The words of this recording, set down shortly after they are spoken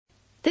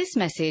This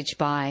message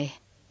by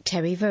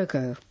Terry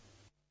Virgo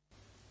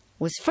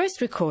was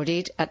first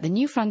recorded at the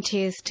New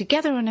Frontiers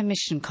Together on a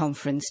Mission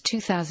Conference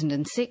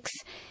 2006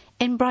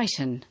 in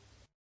Brighton.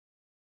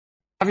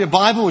 Have your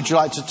Bible? Would you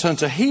like to turn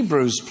to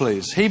Hebrews,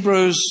 please?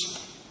 Hebrews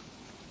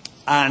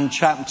and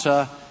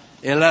chapter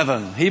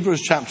 11.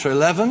 Hebrews chapter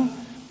 11.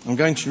 I'm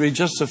going to read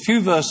just a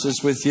few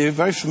verses with you,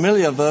 very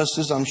familiar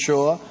verses, I'm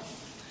sure.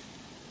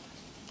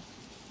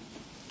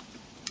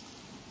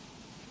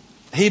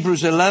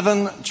 Hebrews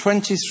 11,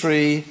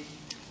 23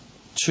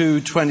 to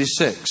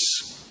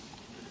 26.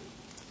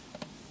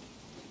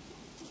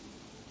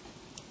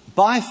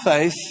 By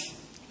faith,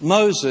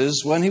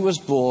 Moses, when he was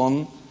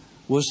born,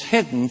 was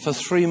hidden for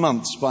 3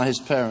 months by his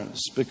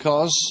parents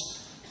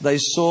because they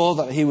saw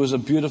that he was a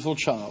beautiful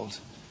child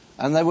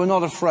and they were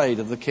not afraid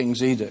of the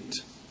king's edict.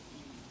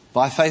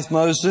 By faith,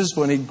 Moses,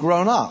 when he'd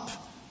grown up,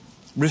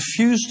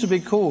 refused to be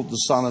called the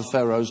son of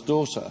Pharaoh's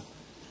daughter,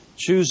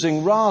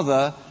 choosing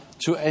rather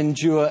to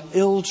endure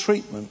ill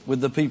treatment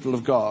with the people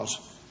of God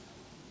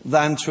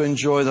than to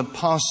enjoy the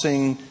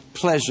passing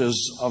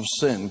pleasures of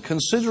sin,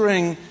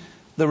 considering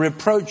the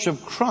reproach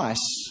of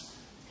Christ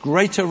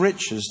greater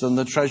riches than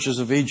the treasures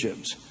of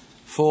Egypt,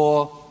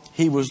 for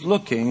he was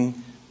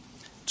looking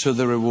to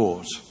the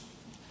reward.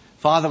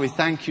 Father, we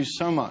thank you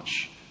so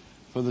much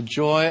for the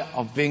joy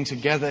of being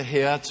together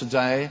here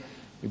today.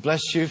 We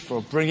bless you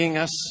for bringing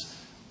us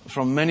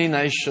from many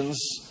nations.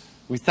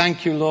 We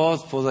thank you,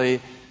 Lord, for the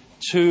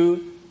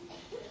 2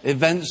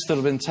 events that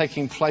have been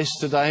taking place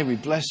today. We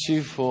bless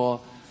you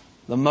for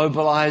the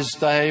Mobilize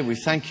Day. We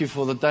thank you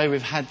for the day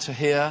we've had to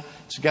hear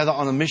together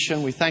on a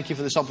mission. We thank you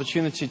for this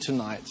opportunity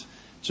tonight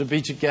to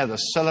be together,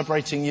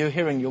 celebrating you,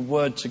 hearing your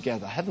word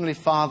together. Heavenly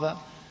Father,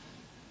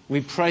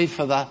 we pray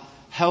for the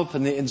help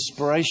and the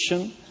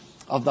inspiration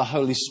of the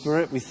Holy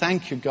Spirit. We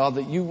thank you, God,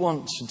 that you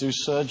want to do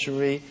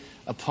surgery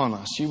upon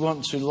us. You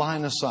want to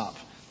line us up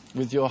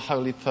with your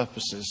holy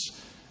purposes.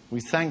 We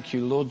thank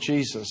you, Lord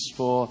Jesus,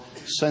 for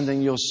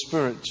sending your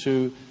Spirit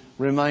to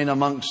remain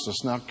amongst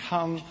us. Now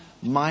come,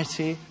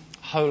 mighty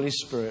Holy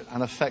Spirit,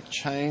 and effect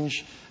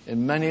change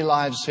in many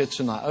lives here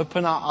tonight.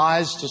 Open our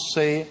eyes to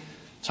see,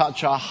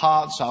 touch our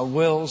hearts, our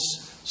wills,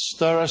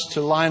 stir us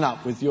to line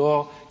up with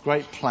your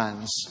great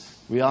plans.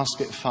 We ask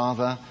it,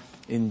 Father,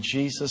 in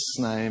Jesus'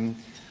 name.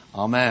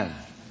 Amen.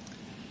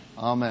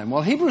 Amen.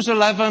 Well, Hebrews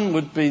 11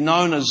 would be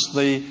known as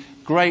the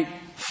great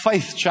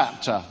faith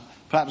chapter.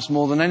 Perhaps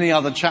more than any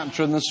other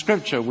chapter in the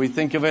Scripture. We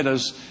think of it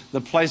as the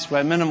place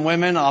where men and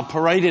women are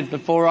paraded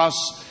before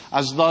us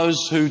as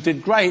those who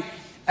did great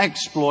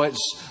exploits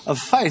of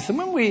faith. And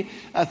when we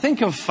think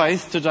of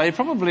faith today,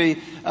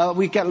 probably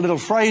we get little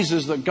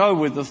phrases that go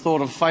with the thought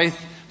of faith,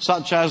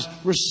 such as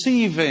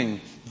receiving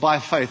by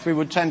faith. We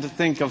would tend to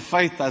think of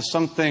faith as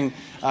something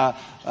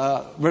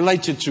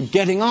related to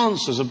getting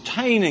answers,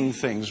 obtaining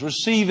things,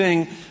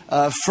 receiving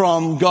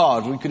from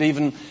God. We could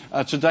even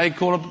today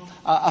call it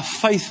a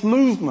faith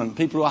movement.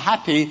 People are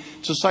happy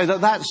to say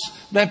that that's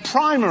their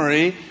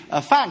primary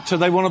factor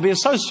they want to be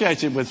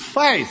associated with,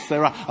 faith.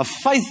 They're a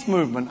faith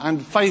movement,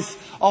 and faith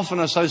often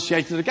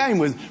associated again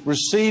with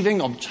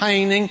receiving,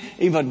 obtaining,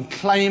 even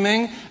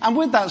claiming, and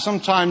with that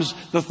sometimes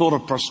the thought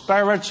of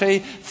prosperity,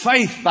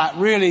 faith that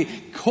really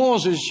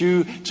causes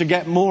you to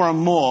get more and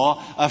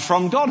more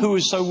from God, who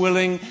is so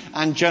willing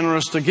and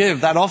generous to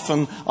give. That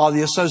often are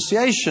the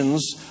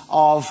associations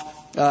of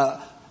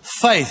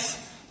faith.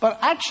 But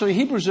actually,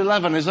 Hebrews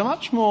 11 is a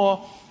much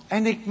more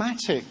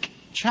enigmatic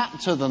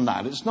chapter than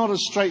that. It's not as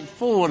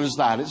straightforward as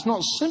that. It's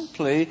not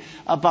simply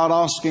about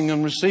asking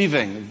and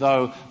receiving,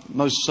 though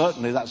most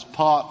certainly that's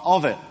part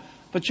of it.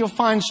 But you'll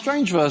find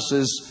strange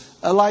verses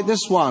like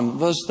this one,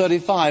 verse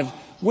 35.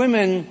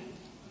 Women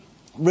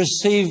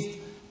received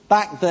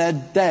back their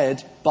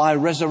dead by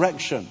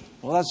resurrection.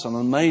 Well, that's an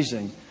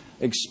amazing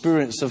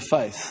experience of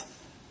faith.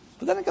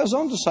 But then it goes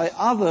on to say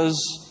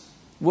others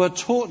were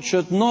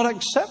tortured, not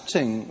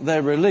accepting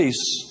their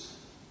release,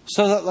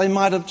 so that they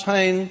might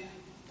obtain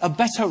a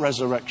better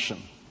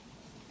resurrection.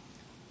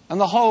 And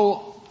the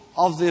whole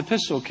of the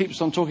epistle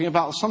keeps on talking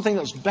about something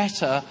that's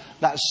better,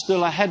 that's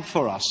still ahead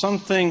for us.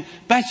 Something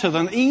better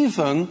than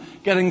even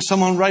getting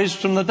someone raised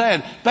from the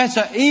dead.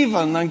 Better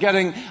even than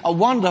getting a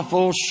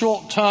wonderful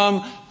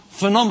short-term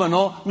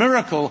phenomenal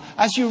miracle.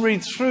 As you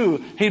read through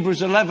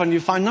Hebrews 11, you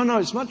find, no,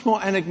 it's much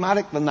more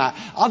enigmatic than that.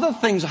 Other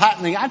things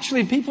happening.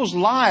 Actually, people's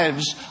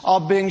lives are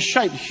being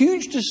shaped.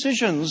 Huge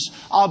decisions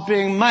are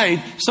being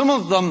made. Some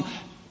of them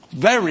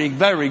very,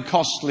 very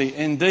costly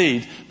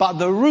indeed. But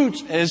the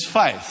root is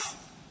faith.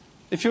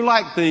 If you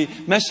like, the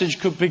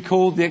message could be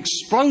called the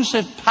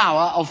explosive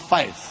power of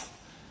faith.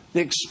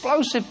 The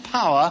explosive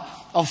power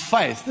of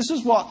faith. This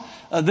is what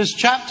this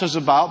chapter's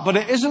about, but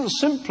it isn't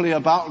simply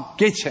about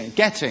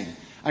getting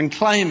and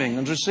claiming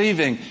and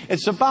receiving.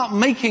 It's about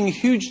making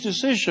huge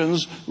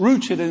decisions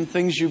rooted in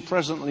things you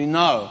presently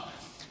know.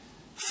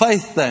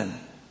 Faith then.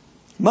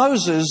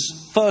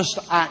 Moses' first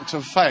act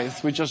of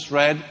faith, we just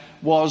read,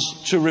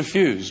 was to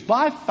refuse.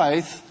 By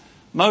faith,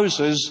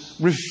 Moses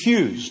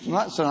refused. And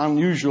that's an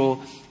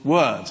unusual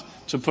word.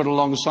 to put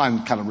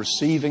alongside kind of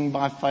receiving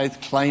by faith,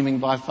 claiming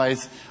by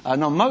faith.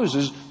 No,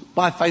 Moses,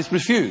 by faith,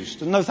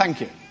 refused. No,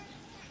 thank you.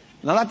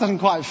 Now, that doesn't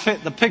quite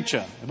fit the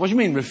picture. What do you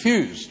mean,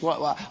 refused?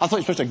 Well, I thought you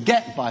were supposed to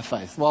get by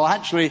faith. Well,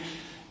 actually,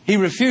 he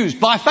refused.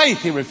 By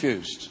faith, he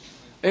refused.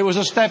 It was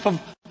a step of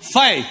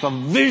faith, of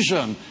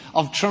vision,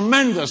 of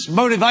tremendous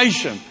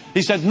motivation.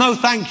 He said, no,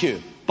 thank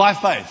you, by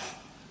faith.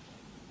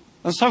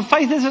 And so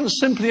faith isn't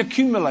simply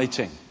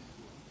accumulating.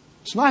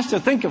 It's nice to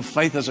think of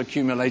faith as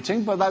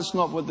accumulating, but that's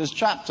not what this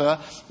chapter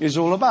is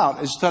all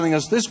about. It's telling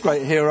us this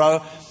great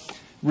hero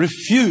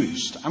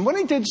refused. And when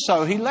he did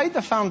so, he laid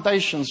the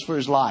foundations for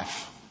his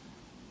life.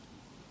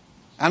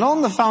 And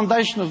on the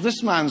foundation of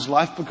this man's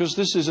life, because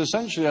this is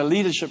essentially a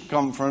leadership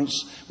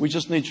conference, we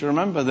just need to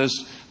remember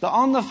this, that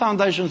on the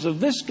foundations of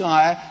this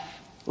guy,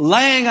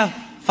 laying a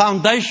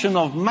foundation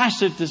of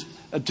massive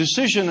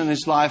decision in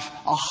his life,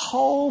 a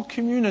whole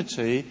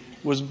community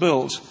was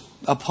built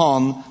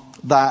upon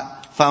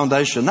that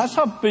foundation. That's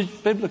how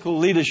biblical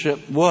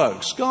leadership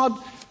works. God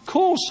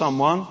calls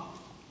someone,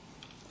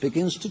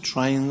 begins to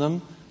train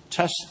them,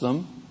 test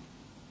them,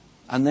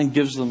 and then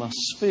gives them a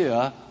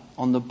sphere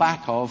on the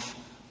back of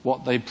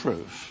what they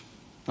prove.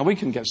 Now, we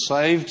can get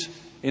saved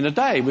in a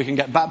day. We can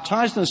get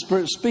baptized in the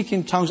Spirit, speak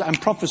in tongues and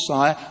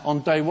prophesy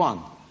on day one.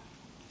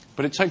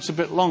 But it takes a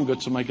bit longer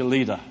to make a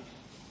leader.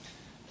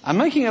 And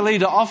making a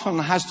leader often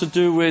has to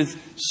do with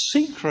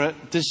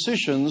secret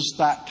decisions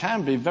that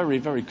can be very,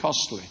 very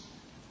costly.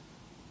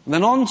 And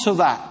then onto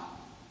that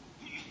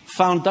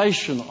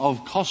foundation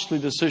of costly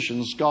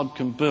decisions, God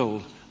can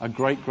build a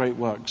great, great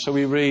work. So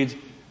we read,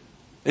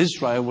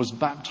 Israel was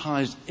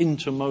baptized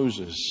into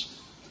Moses.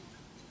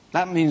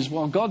 That means,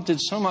 well, God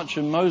did so much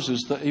in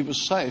Moses that he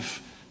was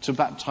safe to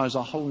baptize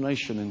a whole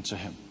nation into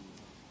him.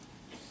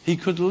 He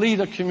could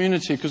lead a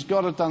community because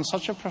God had done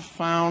such a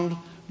profound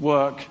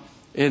work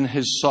in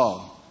his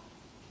soul.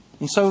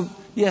 And so,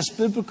 yes,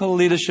 biblical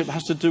leadership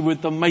has to do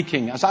with the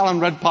making. As Alan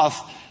Redpath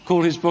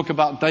called his book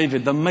about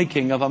David, The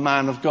Making of a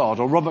Man of God,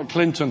 or Robert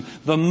Clinton,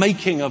 The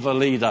Making of a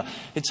Leader.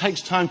 It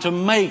takes time to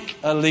make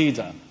a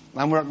leader.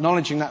 And we're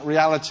acknowledging that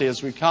reality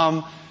as we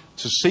come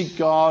to seek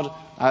God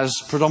as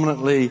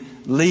predominantly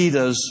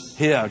leaders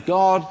here.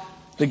 God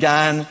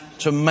began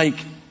to make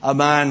a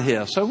man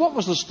here. So what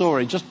was the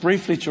story? Just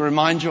briefly to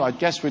remind you, I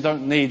guess we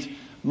don't need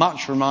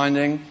much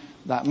reminding,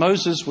 that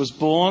Moses was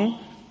born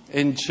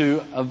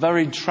into a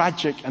very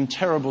tragic and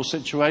terrible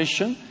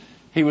situation.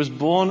 He was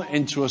born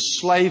into a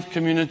slave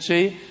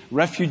community,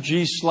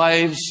 refugee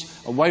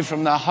slaves away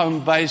from their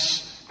home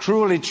base,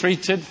 cruelly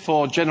treated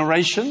for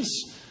generations,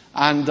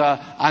 and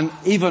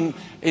even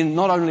in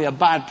not only a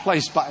bad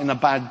place but in a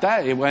bad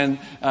day when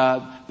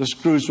the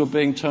screws were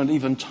being turned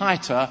even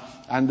tighter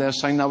and they're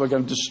saying, no, we're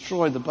going to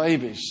destroy the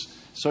babies.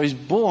 So he's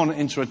born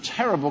into a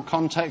terrible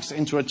context,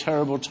 into a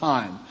terrible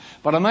time.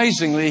 But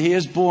amazingly, he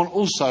is born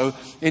also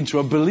into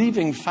a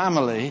believing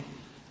family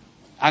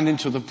and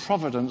into the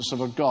providence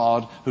of a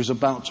God who's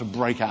about to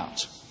break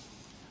out.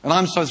 And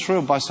I'm so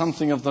thrilled by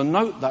something of the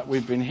note that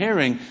we've been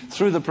hearing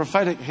through the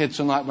prophetic here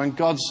tonight when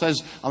God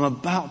says, I'm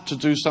about to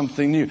do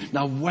something new.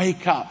 Now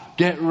wake up,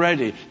 get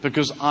ready,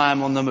 because I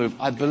am on the move.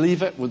 I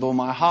believe it with all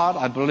my heart.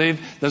 I believe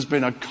there's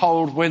been a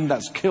cold wind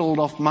that's killed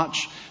off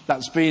much.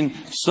 That's been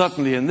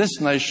certainly in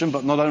this nation,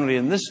 but not only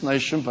in this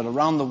nation, but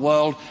around the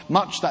world.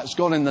 Much that's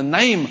gone in the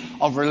name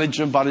of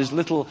religion, but is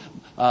little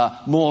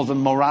more than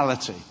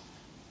morality.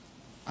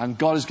 And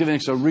God is giving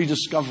us a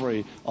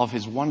rediscovery of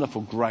his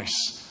wonderful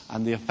grace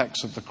and the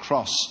effects of the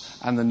cross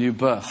and the new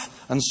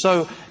birth. And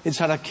so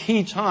it's at a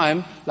key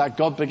time that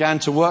God began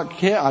to work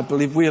here. I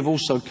believe we have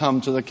also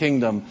come to the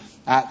kingdom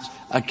at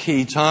a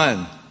key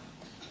time.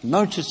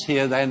 Notice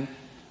here then,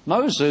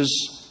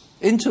 Moses,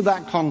 into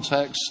that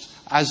context,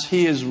 as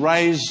he is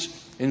raised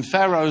in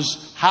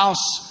Pharaoh's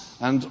house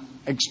and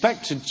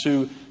expected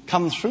to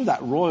come through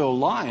that royal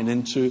line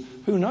into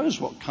who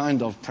knows what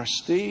kind of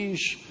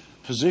prestige,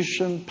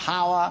 position,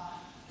 power.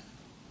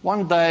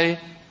 One day,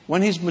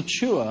 when he's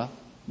mature,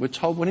 we're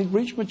told when he'd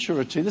reached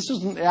maturity, this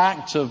isn't the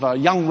act of a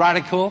young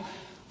radical,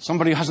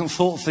 somebody who hasn't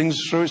thought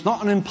things through. It's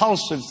not an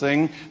impulsive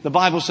thing. The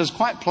Bible says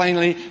quite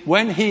plainly,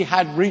 when he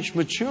had reached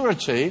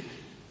maturity,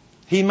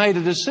 he made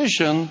a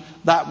decision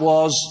that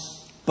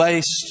was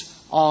based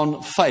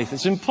on faith.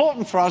 It's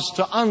important for us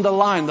to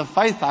underline the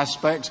faith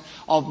aspect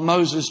of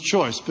Moses'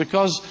 choice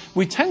because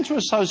we tend to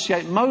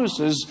associate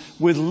Moses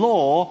with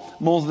law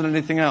more than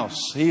anything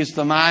else. He is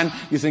the man,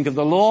 you think of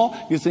the law,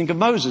 you think of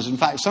Moses. In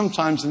fact,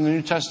 sometimes in the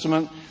New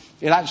Testament,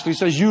 it actually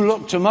says you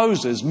look to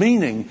Moses,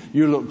 meaning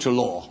you look to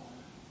law.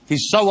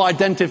 He's so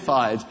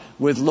identified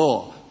with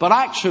law. But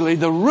actually,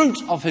 the root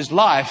of his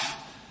life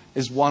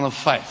is one of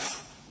faith.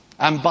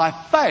 And by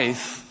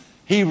faith,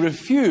 he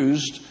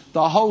refused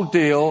the whole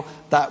deal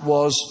that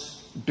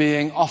was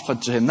being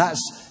offered to him.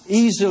 That's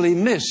easily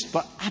missed,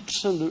 but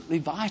absolutely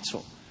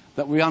vital,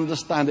 that we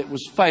understand it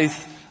was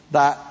faith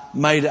that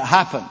made it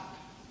happen.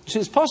 So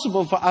it's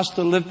possible for us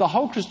to live the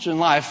whole Christian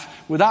life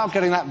without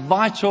getting that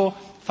vital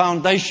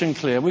foundation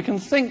clear. We can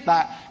think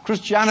that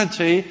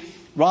Christianity,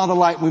 rather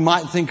like we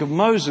might think of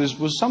Moses,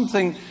 was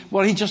something,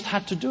 well, he just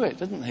had to do it,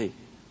 didn't he?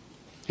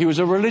 He was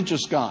a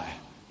religious guy.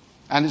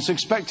 And it's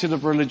expected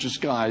of religious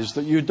guys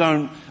that you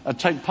don't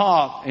take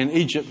part in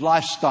Egypt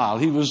lifestyle.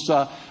 He was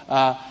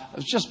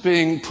just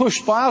being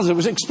pushed by others. It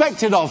was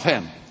expected of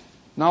him.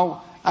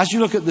 Now, as you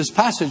look at this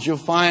passage, you'll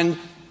find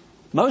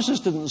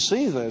Moses didn't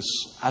see this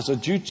as a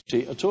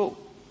duty at all.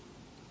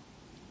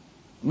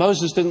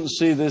 Moses didn't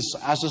see this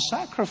as a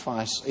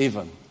sacrifice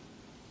even,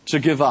 to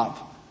give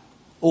up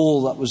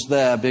all that was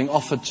there being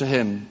offered to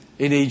him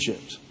in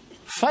Egypt.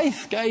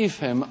 Faith gave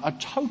him a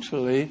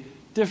totally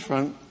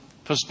different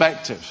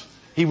perspective.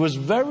 He was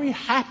very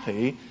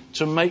happy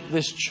to make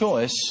this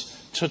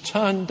choice to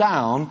turn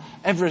down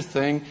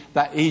everything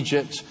that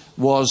Egypt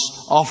was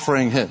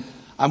offering him.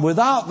 And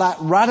without that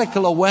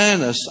radical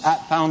awareness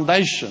at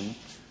foundation,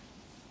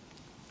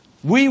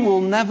 we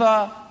will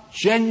never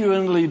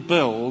genuinely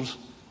build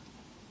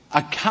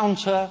a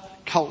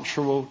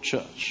counter-cultural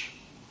church.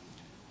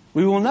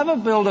 We will never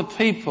build a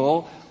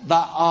people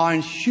that are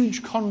in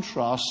huge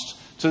contrast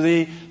to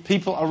the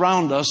people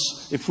around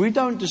us if we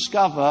don't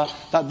discover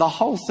that the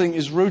whole thing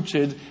is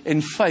rooted in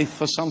faith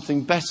for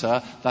something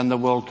better than the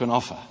world can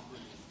offer.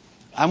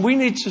 And we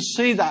need to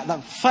see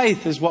that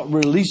faith is what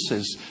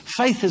releases.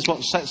 Faith is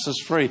what sets us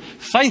free.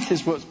 Faith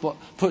is what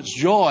puts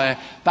joy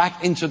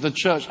back into the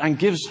church and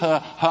gives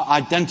her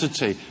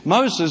identity.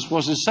 Moses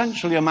was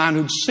essentially a man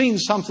who'd seen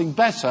something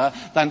better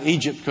than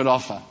Egypt could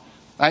offer.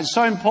 And it's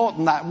so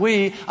important that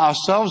we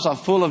ourselves are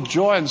full of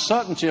joy and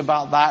certainty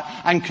about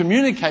that and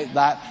communicate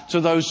that to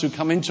those who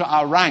come into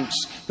our ranks,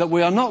 that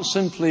we are not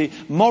simply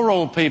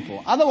moral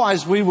people.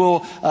 Otherwise, we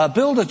will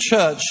build a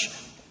church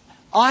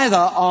either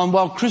on,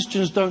 well,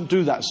 Christians don't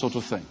do that sort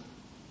of thing.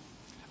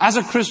 As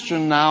a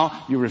Christian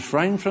now, you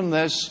refrain from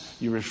this,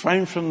 you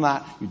refrain from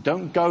that, you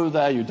don't go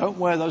there, you don't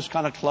wear those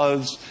kind of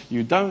clothes,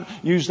 you don't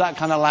use that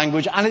kind of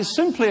language, and it's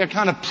simply a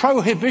kind of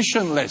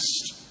prohibition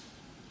list.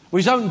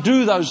 We don't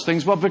do those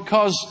things, well,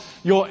 because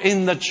you're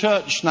in the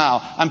church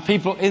now, and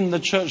people in the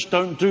church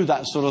don't do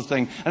that sort of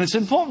thing. And it's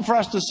important for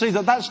us to see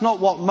that that's not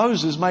what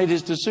Moses made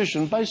his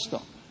decision based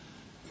on.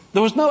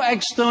 There was no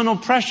external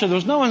pressure. There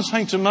was no one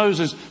saying to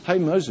Moses, hey,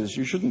 Moses,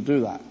 you shouldn't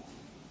do that.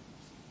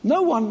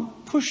 No one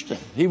pushed him.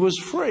 He was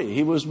free.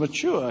 He was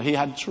mature. He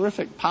had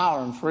terrific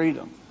power and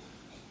freedom.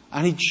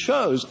 And he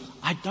chose,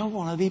 I don't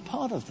want to be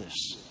part of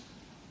this.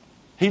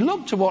 He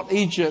looked to what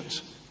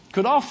Egypt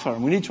could offer,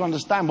 and we need to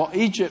understand what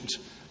Egypt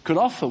could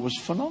offer was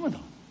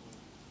phenomenal.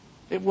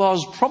 It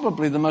was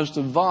probably the most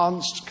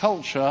advanced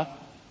culture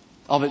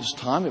of its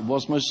time. It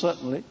was most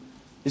certainly.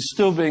 It's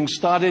still being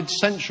studied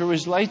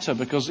centuries later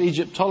because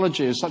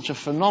Egyptology is such a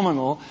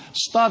phenomenal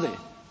study.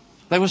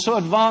 They were so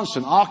advanced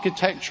in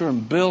architecture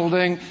and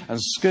building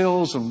and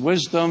skills and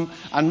wisdom.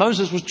 And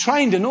Moses was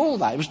trained in all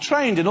that. He was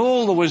trained in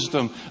all the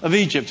wisdom of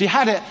Egypt. He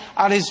had it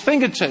at his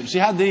fingertips. He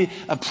had the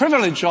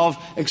privilege of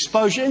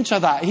exposure into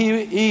that.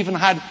 He even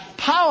had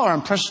power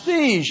and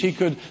prestige. He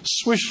could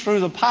swish through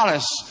the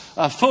palace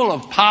full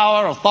of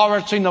power,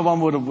 authority. No one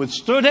would have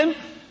withstood him.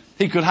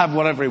 He could have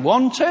whatever he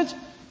wanted.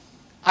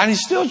 And he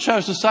still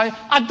chose to say,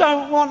 I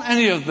don't want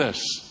any of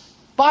this.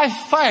 By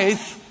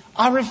faith,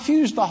 I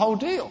refuse the whole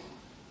deal.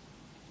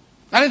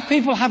 And if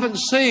people haven't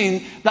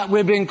seen that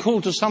we're being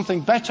called to something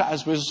better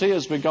as we see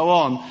as we go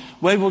on,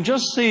 we will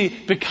just see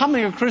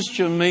becoming a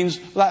Christian means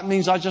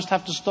I just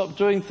have to stop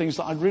doing things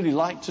that I'd really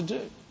like to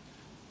do.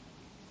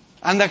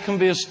 And there can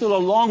be still a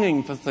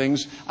longing for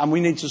things, and we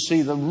need to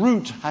see the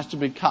root has to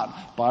be cut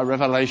by a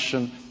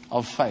revelation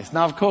of faith.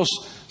 Now, of course,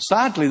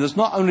 sadly, there's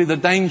not only the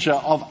danger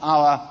of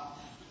our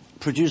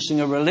producing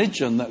a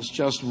religion that's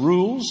just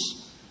rules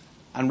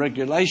and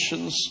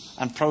regulations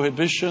and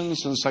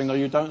prohibitions and saying, no,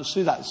 you don't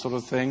see that sort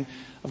of thing.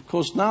 Of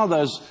course, now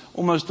there's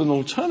almost an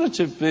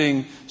alternative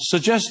being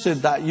suggested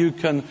that you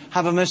can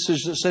have a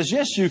message that says,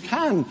 yes, you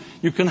can.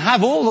 You can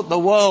have all that the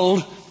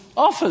world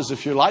offers,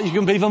 if you like. You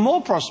can be even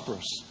more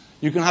prosperous.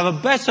 You can have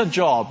a better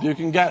job. You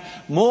can get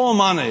more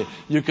money.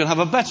 You can have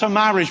a better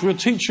marriage. We'll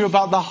teach you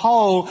about the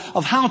whole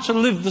of how to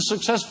live the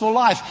successful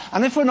life.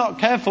 And if we're not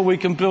careful, we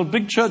can build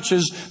big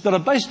churches that are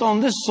based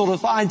on this sort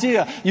of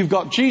idea. You've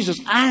got Jesus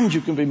and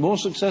you can be more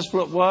successful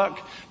at work.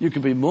 You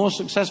can be more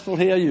successful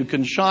here. You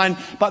can shine.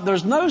 But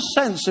there's no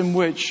sense in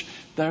which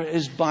there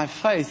is by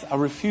faith a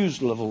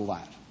refusal of all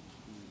that.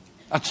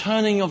 A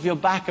turning of your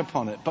back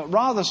upon it, but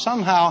rather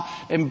somehow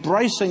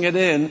embracing it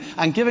in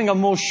and giving a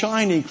more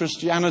shiny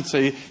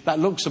Christianity that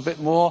looks a bit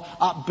more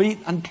upbeat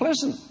and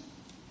pleasant.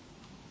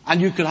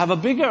 And you could have a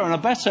bigger and a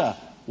better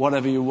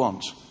whatever you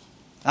want.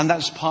 And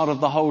that's part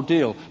of the whole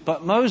deal.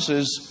 But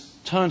Moses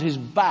turned his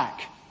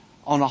back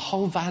on a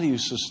whole value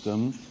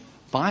system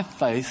by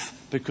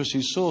faith because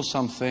he saw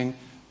something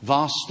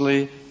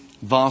vastly,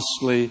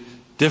 vastly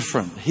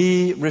different.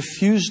 He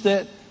refused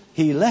it,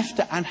 he left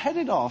it and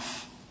headed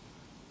off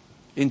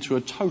into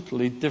a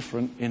totally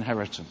different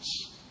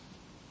inheritance.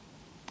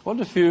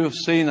 What if you have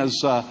seen, as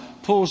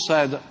Paul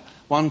said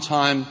one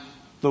time,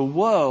 the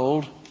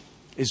world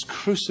is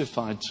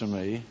crucified to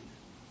me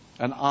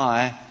and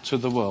I to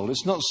the world.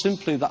 It's not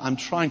simply that I'm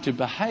trying to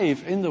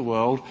behave in the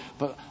world,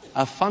 but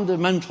a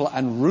fundamental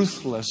and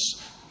ruthless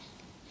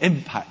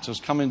impact has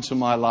come into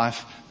my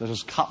life that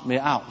has cut me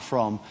out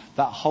from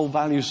that whole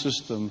value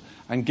system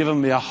and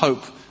given me a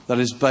hope that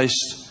is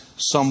based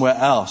somewhere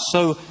else.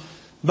 So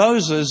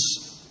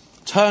Moses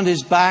turned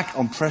his back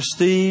on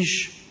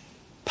prestige,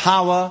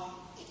 power,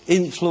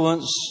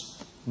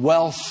 influence,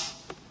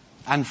 wealth,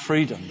 and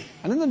freedom.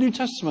 And in the New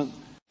Testament,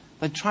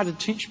 they try to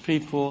teach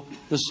people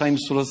the same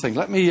sort of thing.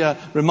 Let me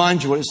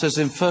remind you what it says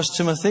in 1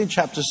 Timothy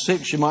chapter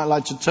 6. You might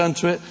like to turn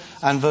to it.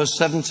 And verse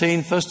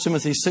 17, 1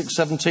 Timothy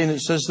 6:17,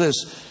 it says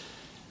this: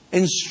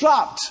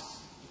 instruct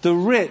the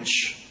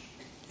rich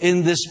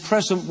in this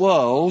present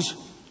world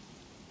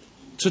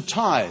to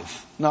tithe.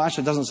 No,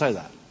 actually it doesn't say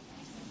that.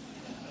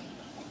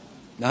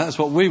 Now that's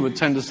what we would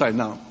tend to say.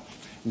 No,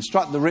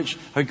 instruct the rich.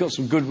 I've got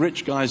some good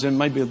rich guys in,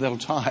 maybe they'll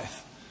tithe.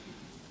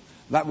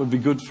 That would be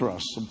good for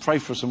us. And pray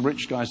for some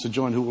rich guys to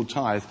join who will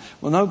tithe.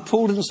 Well, no,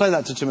 Paul didn't say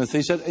that to Timothy.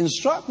 He said,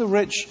 instruct the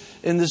rich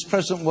in this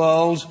present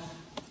world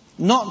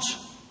not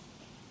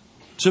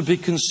to be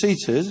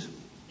conceited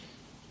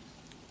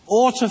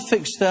or to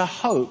fix their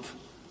hope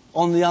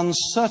on the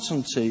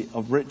uncertainty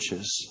of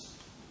riches,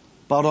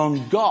 but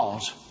on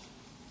God,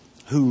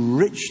 who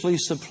richly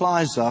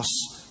supplies us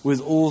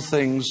with all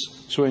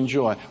things to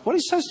enjoy. What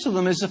he says to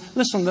them is,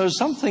 listen, there's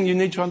something you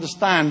need to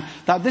understand,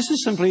 that this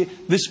is simply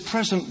this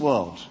present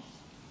world.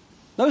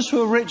 Those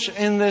who are rich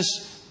in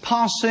this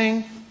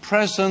passing,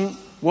 present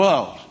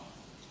world.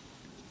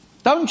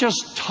 Don't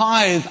just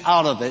tithe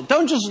out of it.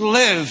 Don't just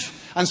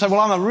live and say, well,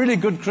 I'm a really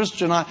good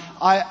Christian.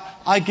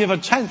 I give a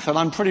tenth and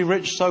I'm pretty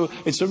rich, so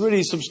it's a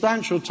really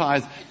substantial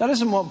tithe. That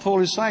isn't what Paul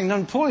is saying.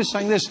 No, Paul is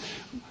saying this.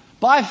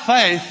 By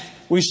faith,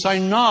 we say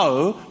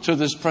no to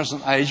this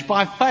present age.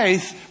 By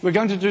faith, we're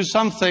going to do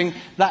something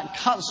that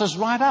cuts us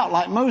right out.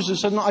 Like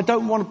Moses said, no, I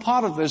don't want a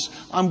part of this.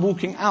 I'm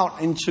walking out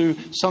into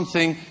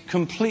something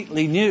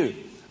completely new.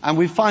 And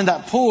we find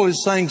that Paul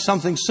is saying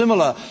something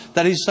similar,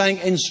 that he's saying,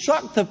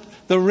 instruct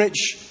the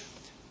rich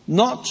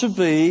not to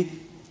be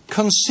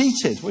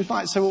conceited. We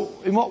might say, well,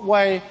 in what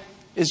way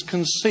is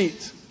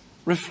conceit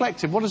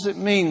reflected? What does it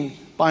mean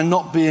by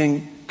not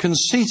being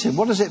conceited?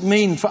 What does it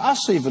mean for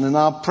us even in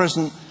our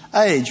present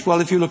age? Well,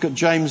 if you look at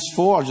James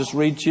 4, I'll just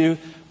read to you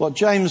what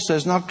James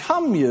says. Now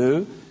come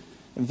you,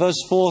 in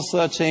verse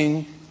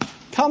 4:13,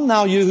 come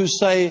now you who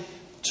say,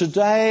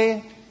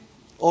 today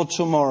or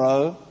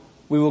tomorrow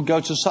we will go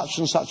to such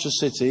and such a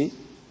city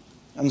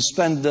and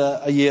spend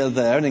a year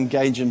there and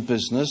engage in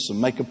business and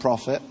make a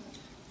profit.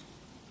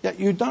 Yet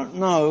you don't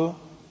know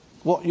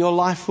what your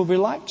life will be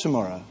like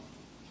tomorrow.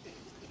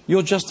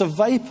 You're just a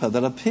vapor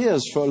that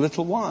appears for a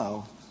little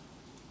while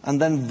and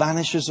then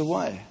vanishes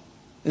away.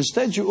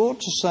 Instead, you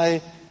ought to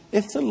say,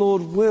 if the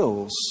Lord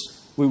wills,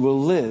 we will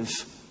live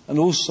and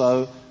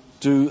also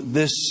do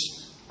this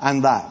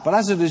and that. But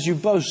as it is, you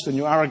boast in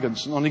your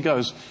arrogance. And on he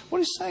goes. What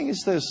he's saying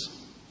is this,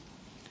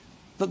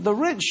 that the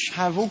rich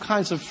have all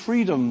kinds of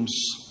freedoms,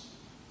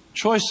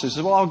 choices.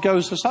 Well, I'll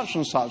go to such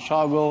and such.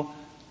 Well,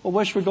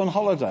 where should we go on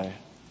holiday?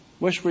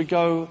 Where should we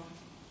go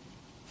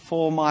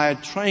for my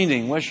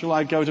training? Where shall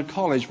I go to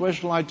college? Where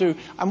shall I do?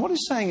 And what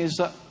he's saying is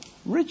that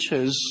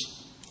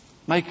riches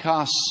make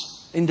us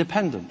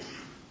independent.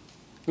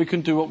 We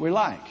can do what we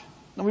like.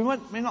 Now, we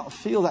may not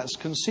feel that's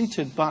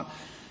conceited, but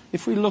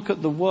if we look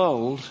at the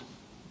world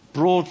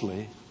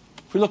broadly,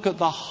 if we look at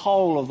the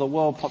whole of the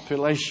world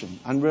population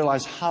and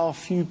realize how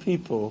few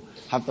people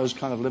have those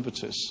kind of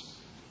liberties,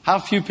 how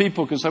few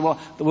people can say, well,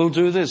 we'll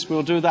do this,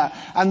 we'll do that.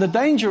 And the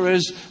danger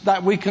is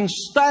that we can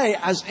stay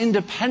as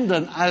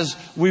independent as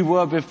we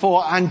were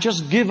before and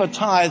just give a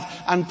tithe.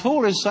 And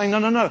Paul is saying,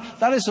 no,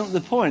 that isn't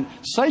the point.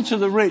 Say to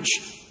the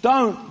rich,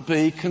 don't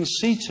be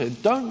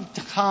conceited. Don't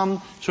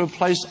come to a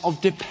place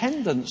of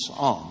dependence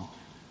on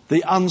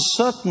the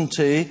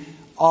uncertainty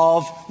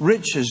of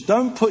riches.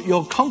 Don't put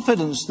your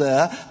confidence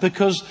there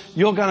because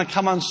you're going to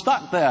come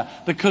unstuck there,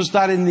 because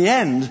that in the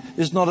end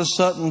is not a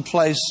certain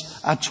place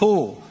at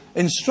all.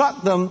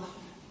 Instruct them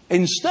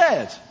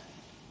instead,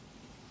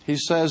 he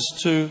says,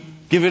 to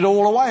give it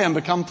all away and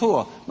become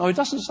poor. No, he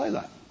doesn't say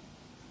that.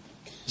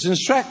 It's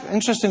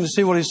interesting to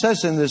see what he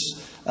says in this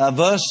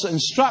verse.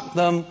 Instruct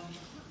them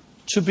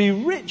to be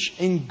rich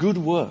in good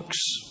works,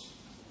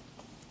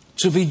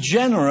 to be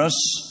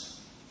generous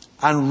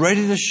and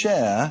ready to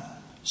share,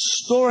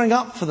 storing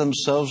up for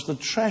themselves the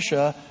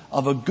treasure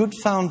of a good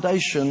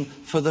foundation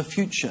for the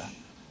future,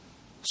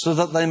 so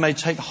that they may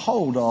take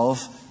hold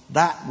of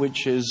that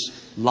which is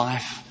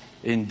life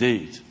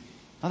indeed.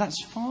 Now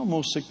that's far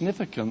more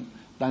significant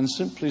than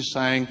simply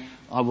saying,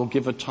 I will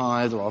give a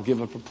tithe or I'll give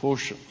a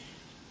proportion.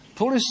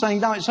 Paul is saying,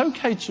 now it's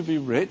okay to be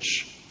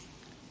rich.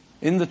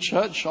 In the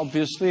church,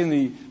 obviously, in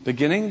the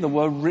beginning, there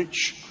were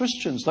rich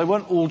Christians. They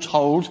weren't all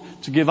told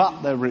to give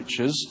up their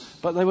riches,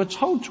 but they were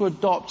told to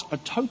adopt a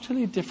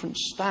totally different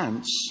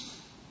stance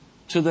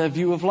to their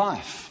view of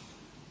life.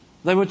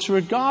 They were to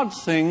regard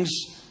things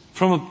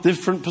from a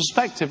different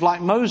perspective,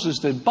 like Moses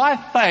did. By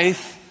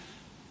faith,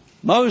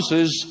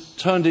 Moses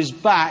turned his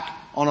back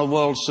on a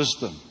world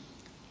system.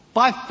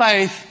 By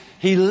faith,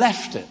 he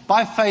left it.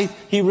 By faith,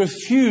 he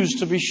refused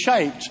to be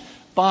shaped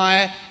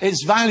by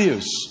its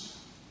values.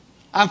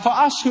 And for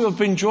us who have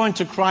been joined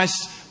to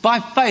Christ by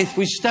faith,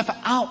 we step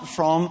out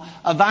from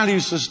a value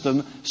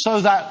system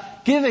so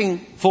that giving,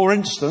 for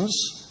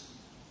instance,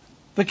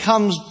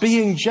 becomes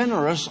being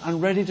generous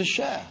and ready to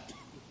share.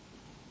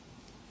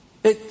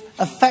 It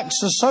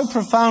affects us so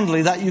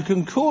profoundly that you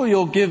can call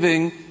your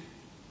giving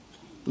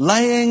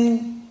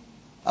laying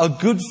a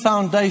good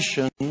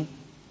foundation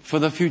for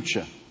the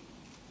future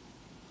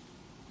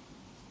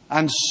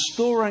and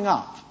storing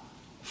up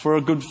for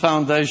a good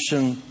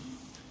foundation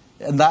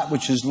and that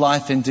which is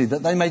life indeed,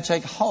 that they may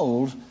take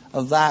hold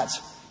of that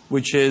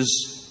which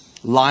is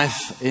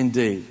life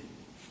indeed.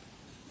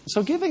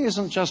 So giving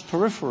isn't just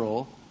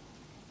peripheral.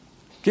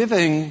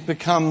 Giving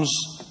becomes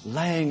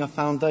laying a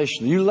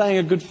foundation. Are you laying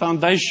a good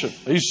foundation?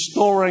 Are you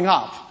storing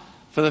up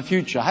for the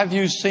future? Have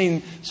you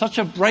seen such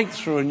a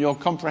breakthrough in your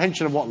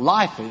comprehension of what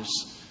life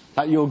is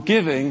that your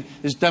giving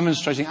is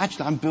demonstrating,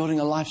 actually, I'm building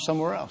a life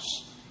somewhere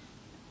else.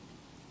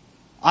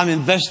 I'm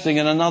investing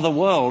in another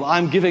world.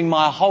 I'm giving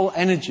my whole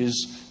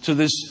energies to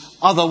this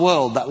other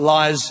world that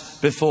lies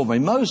before me.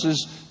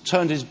 Moses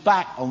turned his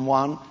back on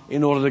one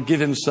in order to give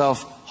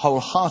himself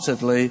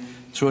wholeheartedly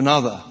to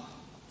another.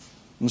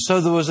 And so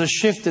there was a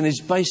shift in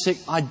his basic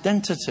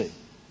identity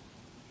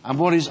and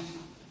what his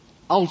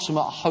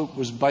ultimate hope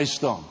was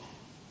based on.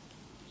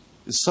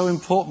 It's so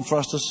important for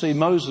us to see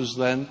Moses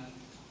then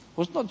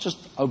was not just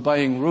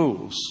obeying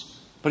rules,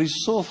 but he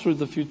saw through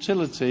the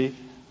futility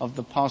of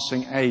the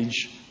passing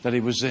age that he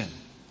was in.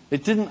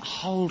 It didn't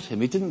hold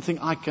him. He didn't think,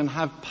 I can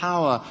have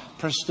power,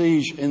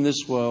 prestige in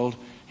this world.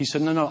 He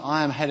said, no,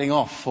 I am heading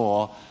off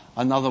for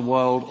another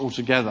world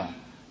altogether.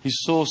 He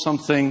saw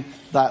something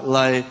that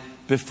lay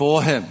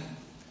before him.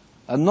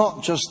 And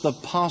not just the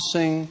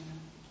passing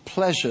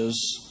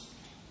pleasures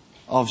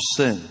of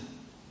sin.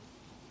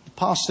 The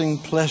passing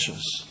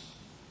pleasures.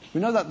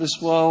 We know that this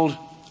world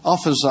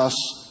offers us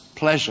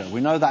pleasure.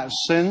 We know that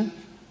sin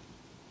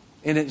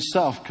in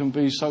itself can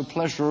be so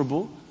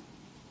pleasurable.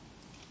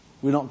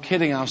 We're not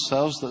kidding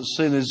ourselves that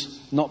sin is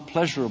not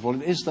pleasurable.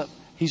 It is that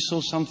he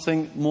saw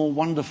something more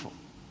wonderful.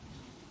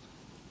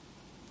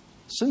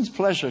 Sin's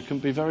pleasure can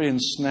be very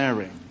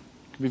ensnaring,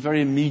 can be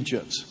very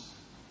immediate.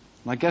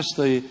 And I guess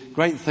the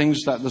great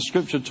things that the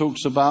Scripture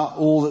talks about,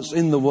 all that's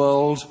in the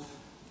world,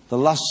 the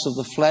lusts of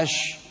the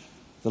flesh,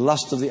 the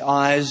lust of the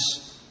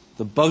eyes,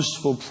 the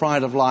boastful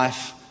pride of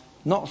life,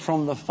 not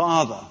from the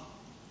Father,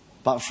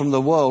 but from the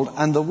world.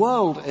 And the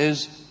world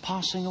is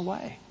passing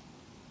away.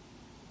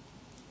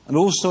 And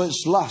also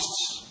its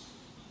lusts.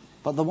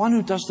 But the one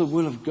who does the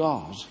will of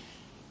God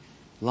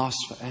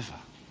lasts forever.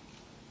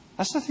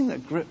 That's the thing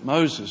that gripped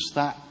Moses,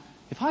 that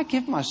if I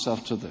give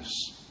myself to this,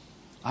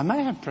 I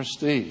may have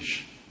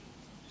prestige,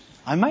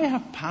 I may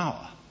have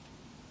power,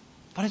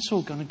 but it's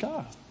all going to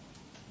go.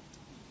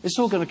 It's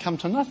all going to come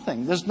to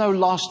nothing. There's no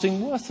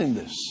lasting worth in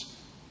this.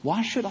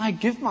 Why should I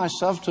give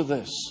myself to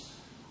this?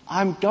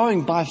 I'm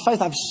going by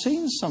faith. I've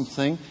seen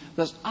something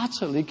that's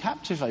utterly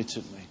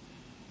captivated me.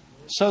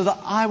 So that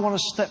I want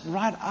to step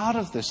right out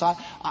of this.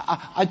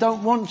 I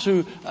don't want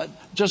to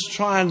just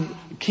try and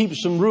keep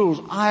some rules.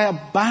 I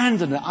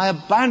abandon it. I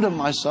abandon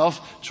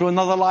myself to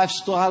another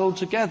lifestyle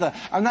altogether.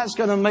 And that's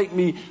going to make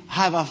me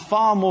have a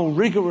far more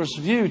rigorous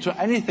view to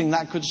anything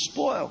that could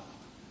spoil.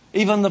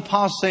 Even the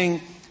passing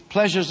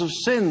pleasures of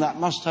sin that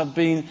must have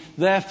been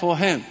there for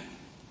him.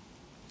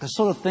 The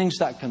sort of things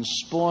that can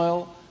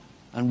spoil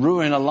and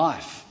ruin a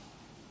life.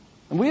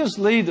 And we as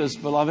leaders,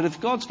 beloved, if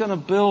God's going to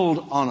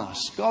build on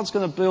us, God's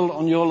going to build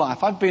on your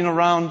life. I've been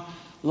around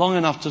long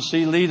enough to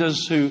see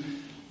leaders who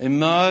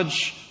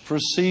emerge for a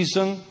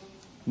season,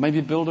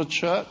 maybe build a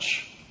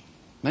church,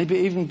 maybe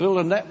even build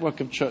a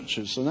network of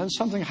churches. And then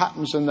something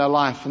happens in their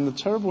life and the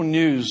terrible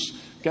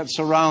news gets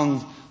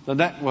around the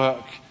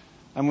network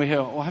and we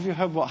hear, have you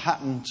heard what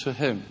happened to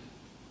him?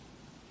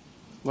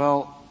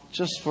 Well,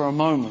 just for a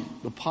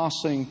moment, the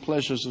passing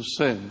pleasures of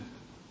sin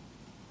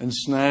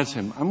ensnared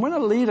him. And when a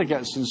leader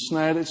gets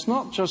ensnared, it's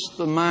not just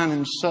the man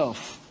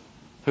himself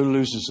who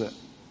loses it.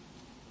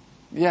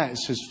 Yeah,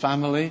 it's his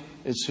family,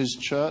 it's his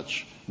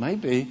church,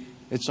 maybe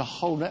it's a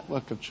whole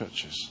network of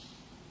churches.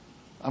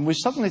 And we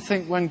suddenly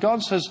think when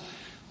God says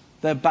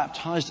they're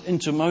baptized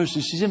into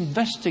Moses, he's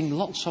investing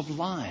lots of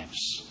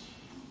lives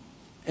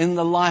in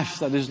the life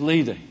that is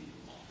leading.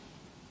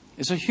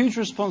 It's a huge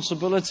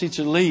responsibility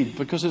to lead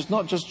because it's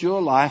not just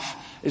your life,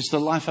 it's the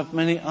life of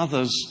many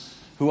others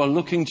who are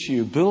looking to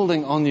you,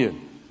 building on you.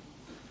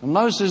 And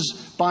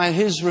Moses, by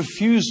his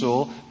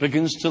refusal,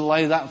 begins to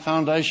lay that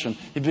foundation.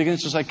 He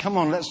begins to say, come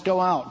on, let's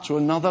go out to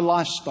another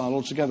lifestyle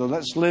altogether.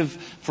 Let's live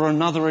for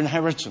another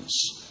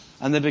inheritance.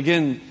 And they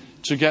begin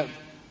to get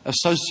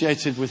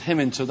associated with him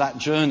into that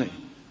journey.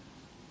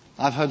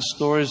 I've heard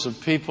stories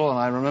of people, and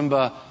I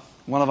remember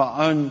one of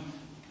our own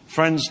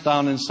friends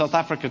down in South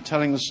Africa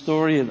telling the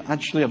story of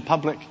actually a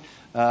public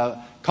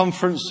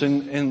conference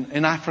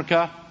in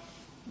Africa.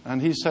 And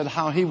he said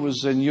how he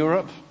was in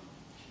Europe,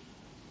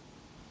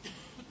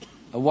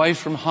 away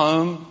from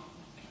home,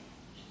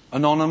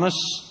 anonymous.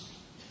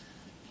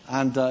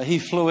 And he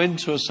flew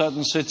into a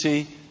certain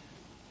city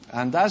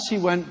And as he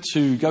went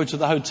to go to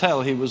the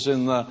hotel, he was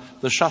in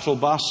the shuttle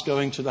bus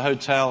going to the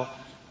hotel,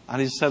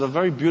 and he said a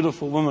very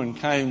beautiful woman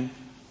came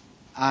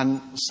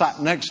and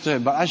sat next to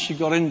him. But as she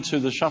got into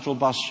the shuttle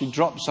bus, she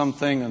dropped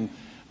something,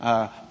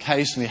 and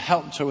case, and he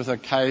helped her with her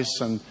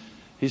case. And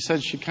he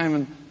said she came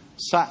and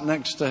sat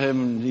next to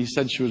him, and he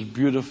said she was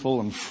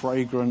beautiful and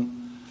fragrant,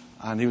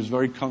 and he was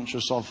very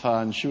conscious of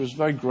her, and she was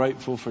very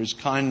grateful for his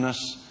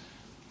kindness.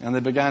 And they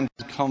began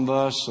to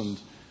converse, and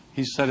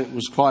he said it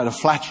was quite a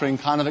flattering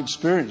kind of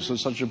experience that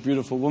such a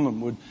beautiful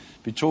woman would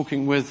be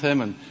talking with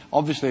him and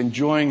obviously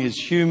enjoying his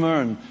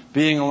humor and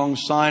being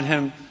alongside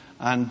him.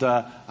 And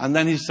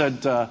then he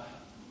said,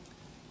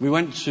 we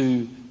went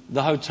to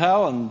the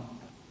hotel, and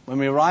when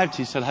we arrived,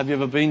 he said, have you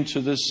ever been to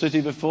this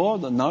city before?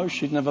 No,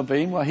 she'd never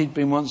been. Well, he'd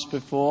been once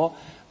before.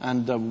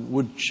 And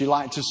would she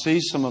like to see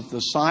some of the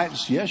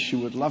sights? Yes, she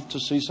would love to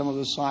see some of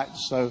the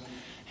sights. So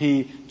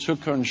he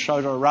took her and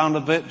showed her around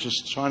a bit,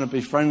 just trying to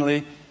be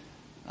friendly.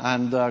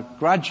 And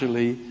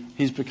gradually,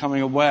 he's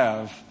becoming aware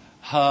of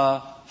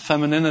her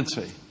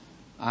femininity.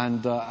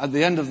 And at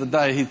the end of the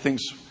day, he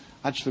thinks,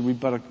 actually, we'd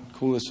better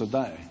call this a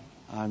day.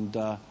 And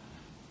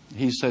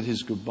he said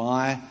his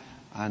goodbye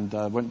and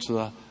went to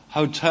the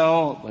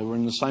hotel. They were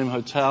in the same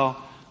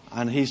hotel.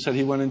 And he said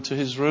he went into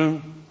his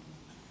room,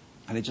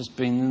 and he'd just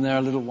been in there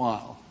a little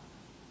while.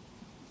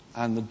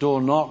 And the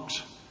door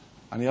knocked,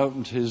 and he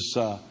opened his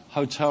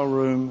hotel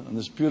room, and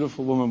this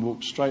beautiful woman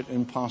walked straight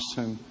in past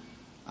him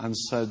and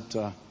said,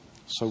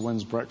 so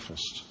when's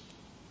breakfast?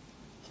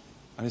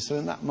 And he said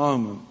in that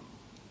moment,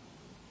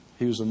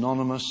 he was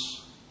anonymous,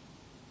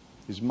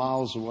 he's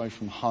miles away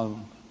from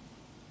home,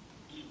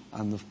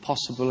 and the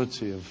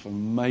possibility of an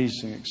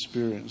amazing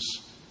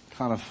experience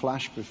kind of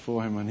flashed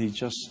before him, and he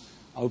just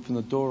opened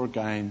the door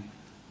again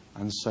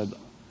and said,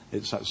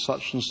 it's at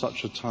such and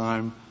such a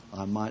time,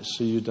 I might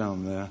see you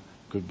down there,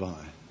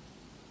 goodbye.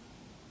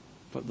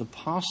 But the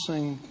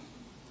passing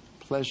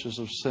pleasures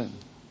of sin,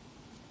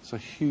 it's a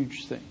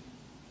huge thing.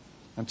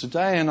 And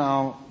today in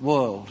our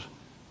world,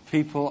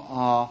 people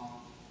are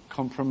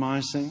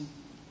compromising,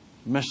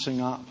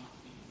 messing up,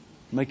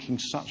 making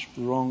such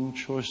wrong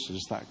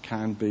choices that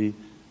can be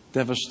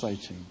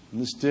devastating.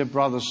 And this dear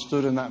brother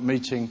stood in that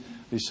meeting.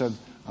 He said,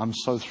 I'm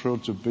so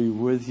thrilled to be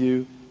with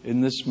you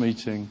in this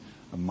meeting,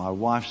 and my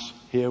wife's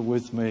here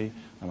with me,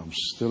 and I'm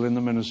still in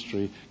the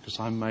ministry because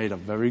I made a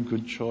very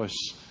good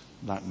choice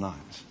that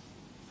night.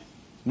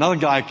 Another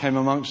guy came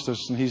amongst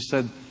us, and he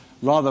said,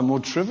 rather more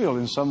trivial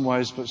in some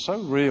ways, but so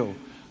real.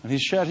 And he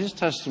shared his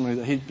testimony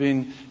that he'd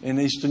been in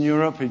Eastern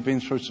Europe. He'd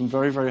been through some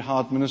very, very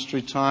hard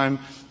ministry time.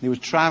 He was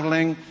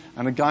traveling,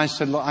 and a guy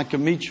said, look, I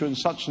can meet you in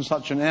such and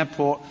such an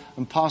airport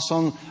and pass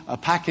on a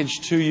package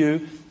to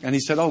you. And he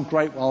said, oh,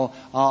 great, well,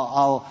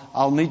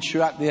 I'll meet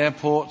you at the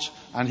airport.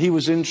 And he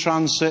was in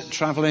transit,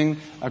 traveling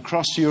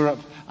across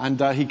Europe.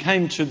 And he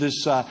came to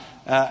this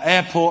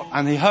airport,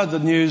 and he heard the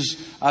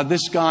news,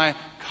 this guy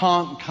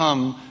can't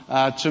come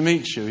to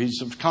meet you. He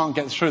can't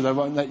get through. They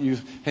won't let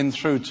him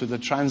through to the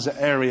transit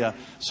area.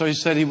 So he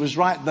said he was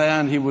right there,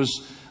 and he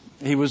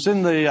was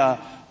in the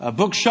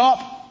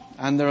bookshop,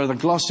 and there are the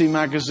glossy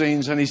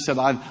magazines. And he said,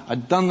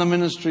 I'd done the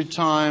ministry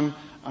time,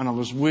 and I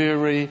was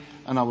weary,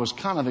 and I was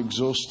kind of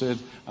exhausted,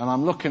 and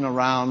I'm looking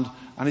around.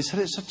 And he said,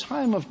 it's a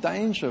time of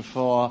danger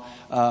for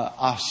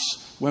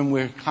us when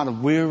we're kind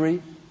of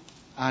weary,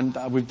 and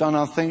we've done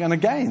our thing. And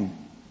again,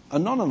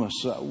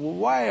 anonymous,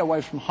 way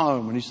away from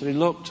home. And he said he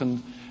looked,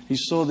 and he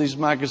saw these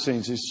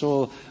magazines. He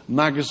saw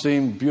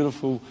magazine,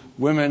 beautiful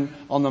women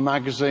on the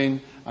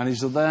magazine. And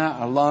he's there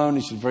alone.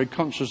 He's very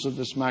conscious of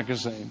this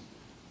magazine.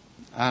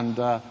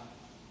 And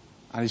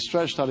he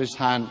stretched out his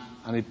hand,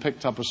 and he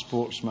picked up a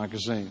sports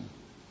magazine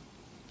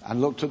and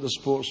looked at the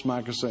sports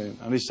magazine.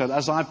 And he said,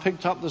 as I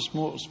picked up the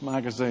sports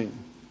magazine,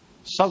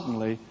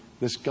 suddenly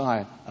this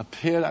guy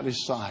appeared at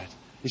his side.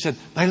 He said,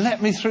 they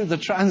let me through the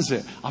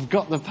transit. I've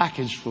got the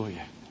package for you.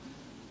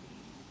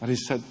 And he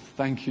said,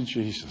 thank you,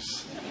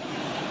 Jesus.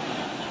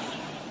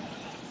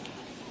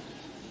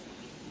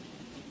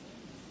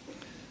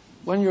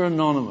 When you're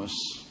anonymous,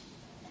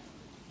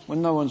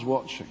 when no one's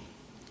watching,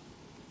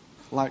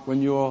 like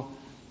when you're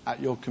at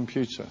your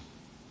computer,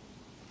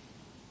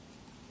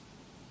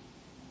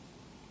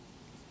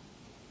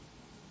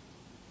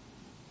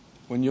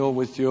 when you're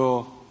with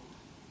your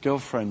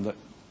girlfriend that,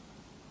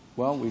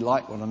 well, we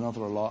like one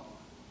another a lot.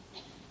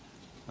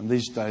 And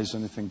these days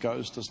anything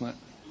goes, doesn't it?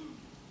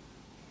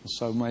 And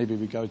so maybe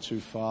we go too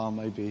far,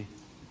 maybe.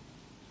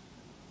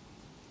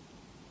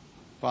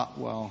 But,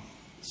 well,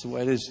 it's the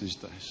way it is these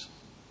days.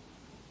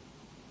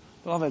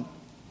 Beloved,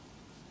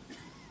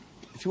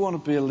 if you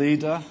want to be a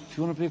leader, if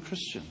you want to be a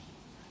Christian,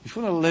 if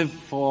you want to live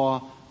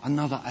for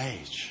another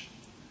age,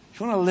 if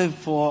you want to live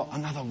for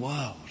another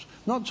world,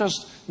 not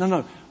just,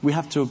 no, we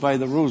have to obey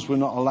the rules. We're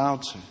not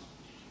allowed to.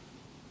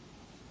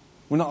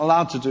 We're not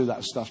allowed to do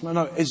that stuff.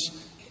 No,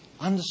 it's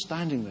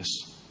understanding this.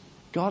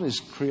 God is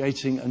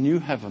creating a new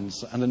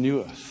heavens and a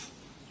new earth.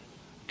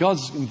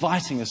 God's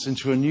inviting us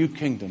into a new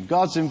kingdom.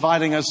 God's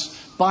inviting us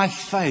by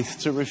faith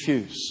to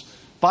refuse,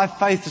 By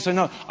faith to say,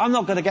 no, I'm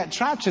not going to get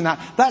trapped in that.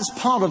 That's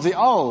part of the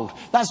old.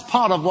 That's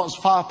part of what's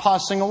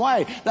passing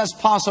away. That's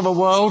part of a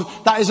world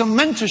that isn't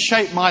meant to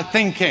shape my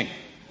thinking.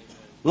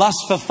 Lust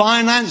for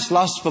finance,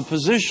 lust for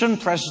position,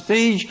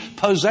 prestige,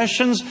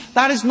 possessions,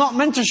 that is not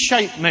meant to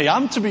shape me.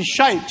 I'm to be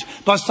shaped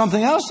by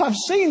something else I've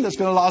seen that's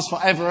going to last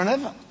forever and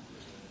ever.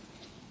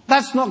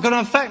 That's not going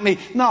to affect me.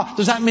 Now,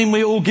 does that mean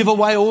we all give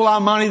away all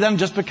our money then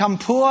just become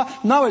poor?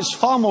 No, it's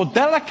far more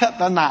delicate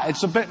than that.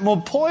 It's a bit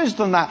more poised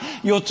than that.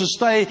 You're to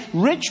stay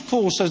rich,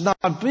 Paul says. Now,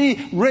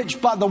 be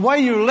rich, but the way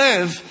you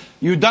live,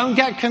 you don't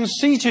get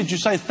conceited. You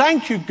say,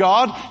 thank you,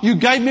 God, you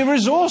gave me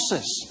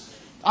resources.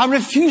 I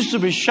refuse to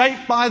be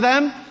shaped by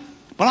them,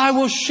 but I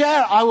will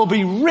share. I will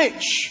be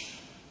rich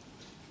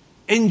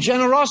in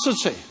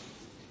generosity.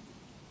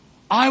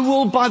 I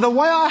will, by the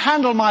way I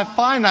handle my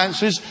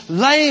finances,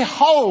 lay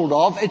hold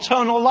of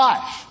eternal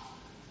life.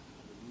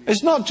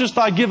 It's not just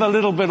I give a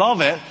little bit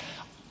of it.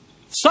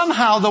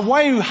 Somehow the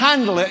way you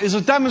handle it is a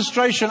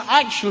demonstration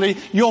actually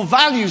your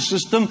value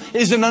system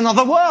is in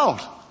another world.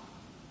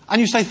 And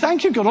you say,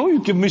 thank you, God. Oh,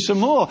 you've given me some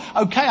more.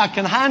 Okay, I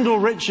can handle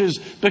riches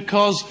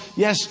because,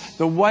 yes,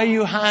 the way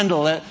you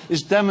handle it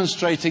is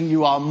demonstrating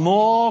you are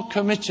more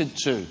committed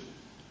to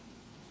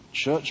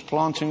church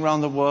planting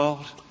around the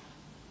world,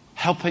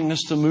 helping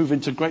us to move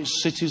into great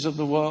cities of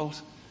the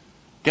world,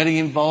 getting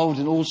involved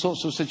in all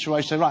sorts of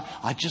situations. Right,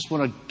 I just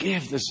want to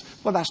give this.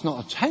 Well, that's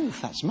not a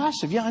tenth. That's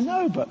massive. Yeah, I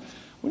know, but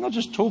we're not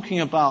just talking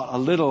about a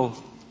little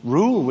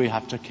rule we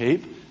have to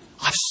keep.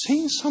 I've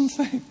seen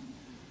something.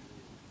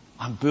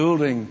 I'm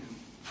building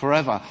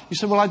forever. You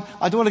say, well,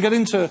 I don't want to get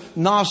into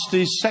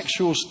nasty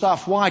sexual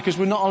stuff. Why? Because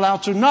we're not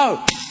allowed to.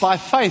 No. By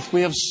faith,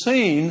 we have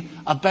seen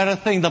a better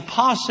thing. The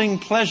passing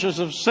pleasures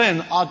of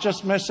sin are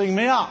just messing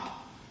me up.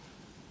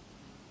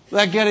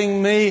 They're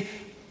getting me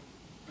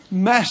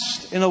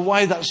messed in a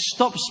way that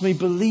stops me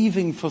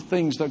believing for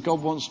things that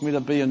God wants me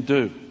to be and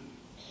do.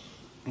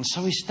 And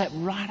so we step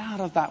right out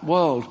of that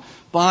world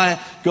by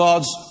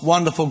God's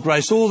wonderful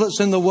grace. All that's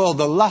in the world,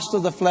 the lust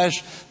of the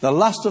flesh, the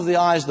lust of the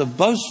eyes, the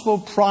boastful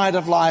pride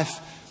of life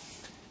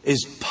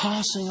is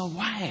passing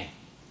away.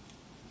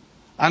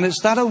 And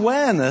it's that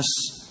awareness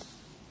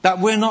that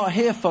we're not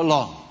here for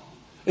long.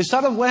 It's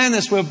that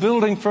awareness we're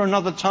building for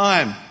another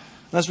time.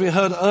 As we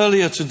heard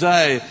earlier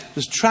today,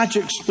 this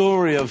tragic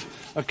story of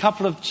a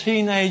couple of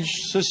teenage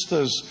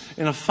sisters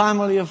in a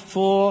family of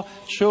 4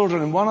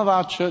 children in one of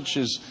our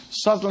churches,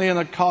 suddenly in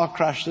a car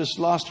crash this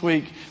last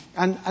week,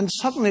 and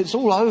suddenly it's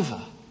all over.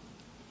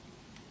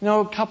 You know,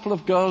 a couple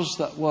of girls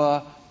that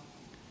were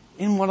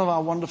in one of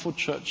our wonderful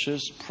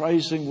churches,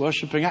 praising,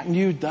 worshipping at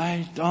New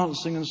Day,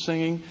 dancing and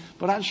singing,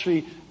 but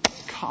actually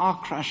car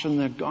crash and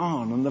they're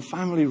gone, and the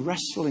family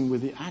wrestling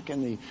with the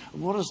agony.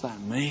 What does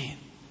that mean?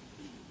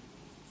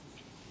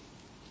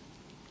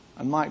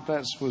 And Mike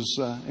Betts was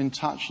in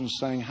touch and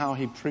saying how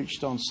he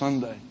preached on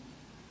Sunday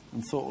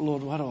and thought,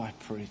 Lord, what do I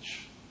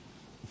preach?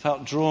 I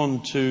felt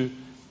drawn to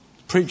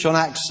preach on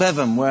Acts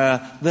 7,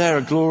 where there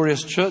a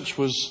glorious church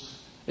was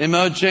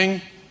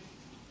emerging,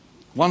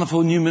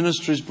 wonderful new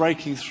ministries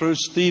breaking through.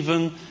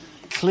 Stephen,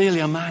 clearly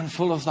a man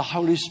full of the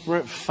Holy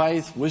Spirit,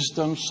 faith,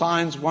 wisdom,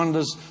 signs,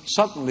 wonders,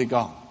 suddenly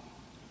gone.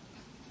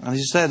 And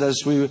he said,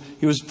 as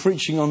he was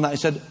preaching on that, he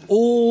said,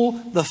 all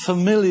the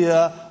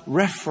familiar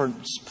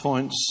reference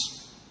points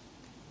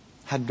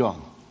had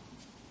gone.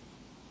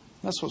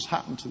 That's what's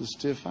happened to this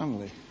dear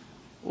family.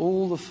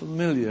 All the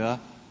familiar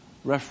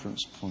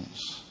reference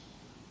points.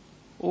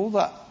 All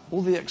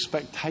the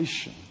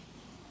expectation.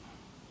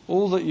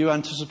 All that you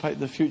anticipate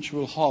the future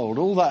will hold.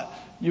 All that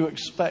you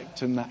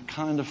expect in that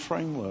kind of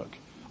framework.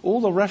 All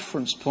the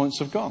reference points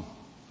have gone.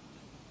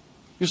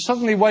 You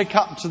suddenly wake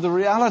up to the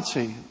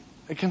reality.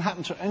 It can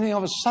happen to any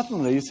of us.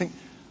 Suddenly you think,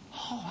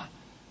 oh,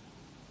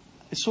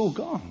 it's all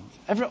gone.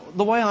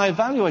 The way I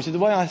evaluated, the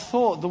way I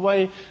thought, the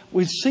way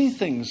we see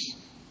things,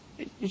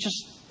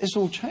 it's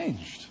all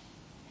changed.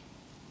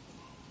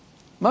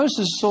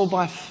 Moses saw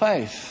by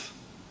faith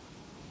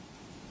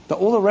that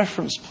all the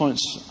reference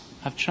points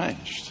have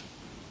changed.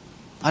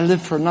 I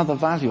live for another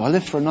value. I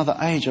live for another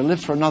age. I live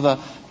for another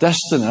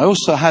destiny. I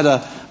also had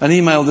an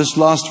email this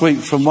last week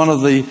from one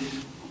of the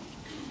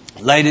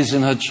ladies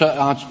in her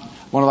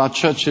one of our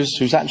churches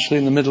who's actually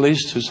in the Middle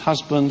East, whose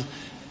husband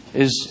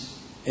is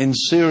in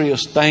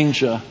serious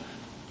danger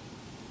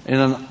in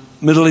a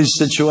Middle East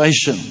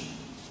situation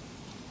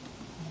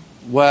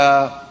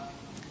where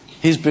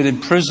he's been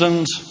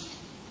imprisoned,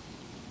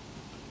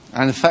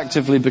 and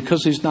effectively,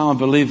 because he's now a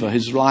believer,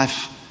 his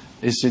life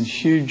is in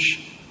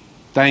huge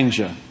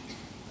danger.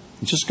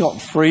 He just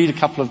got freed a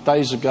couple of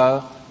days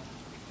ago,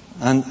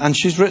 and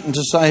she's written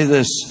to say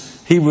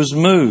this: he was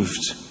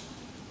moved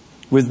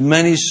with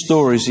many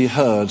stories he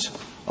heard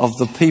of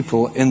the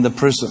people in the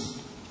prison.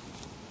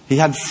 He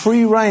had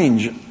free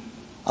range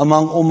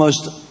among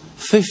almost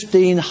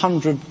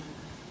 1,500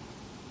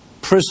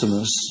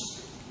 prisoners.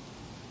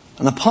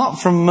 And apart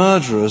from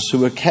murderers who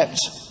were kept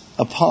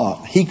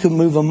apart, he could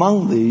move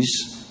among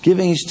these,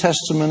 giving his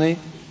testimony,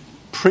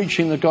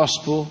 preaching the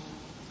gospel,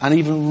 and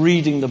even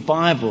reading the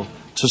Bible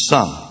to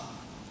some.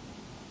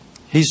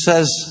 He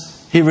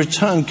says he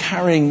returned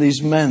carrying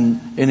these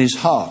men in his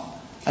heart.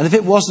 And if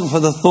it wasn't for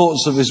the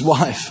thoughts of his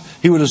wife,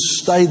 he would have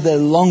stayed there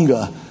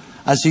longer,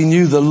 as he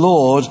knew the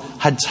Lord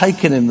had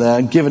taken him there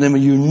and given him a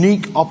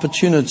unique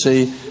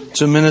opportunity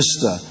to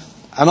minister.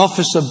 An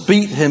officer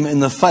beat him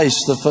in the face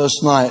the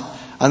first night,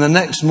 and the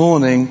next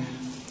morning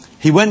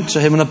he went to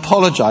him and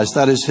apologized.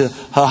 That is,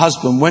 her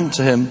husband went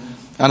to him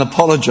and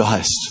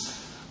apologized.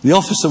 The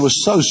officer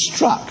was so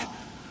struck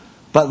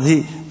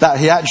that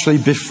he actually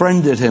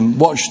befriended him,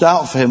 watched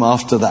out for him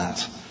after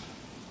that.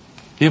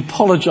 He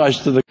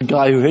apologized to the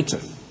guy who hit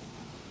him.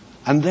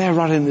 And there,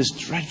 right in this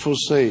dreadful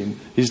scene,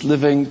 he's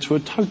living to a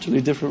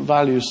totally different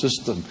value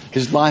system.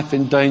 His life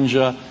in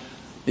danger,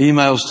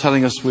 emails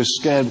telling us we're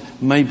scared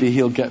maybe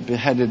he'll get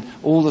beheaded.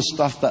 All the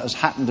stuff that has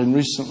happened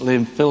recently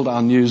and filled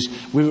our news,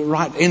 we were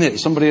right in it.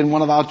 Somebody in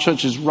one of our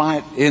churches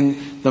right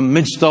in the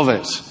midst of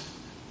it.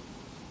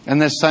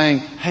 And they're saying,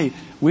 hey,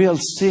 we are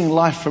seeing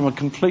life from a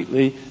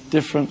completely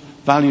different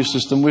value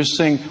system. We're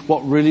seeing what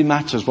really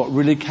matters, what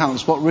really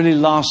counts, what really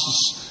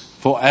lasts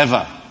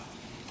forever.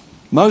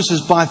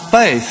 Moses, by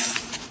faith,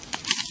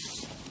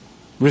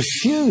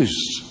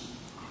 refused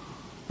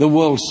the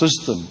world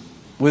system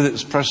with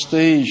its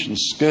prestige and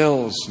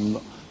skills and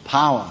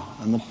power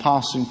and the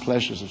passing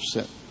pleasures of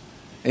sin.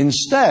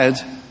 Instead,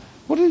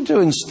 what did he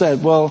do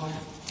instead? Well,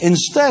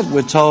 instead,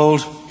 we're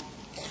told,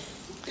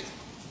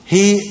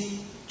 he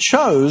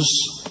chose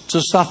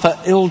to suffer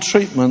ill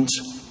treatment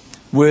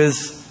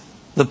with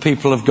the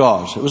people of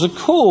God. It was a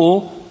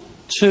call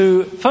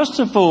to, first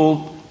of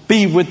all,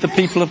 be with the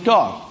people of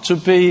God, to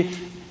be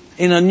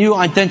in a new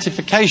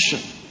identification.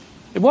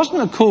 It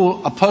wasn't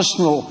a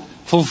personal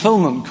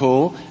fulfillment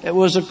call. It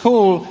was a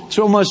call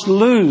to almost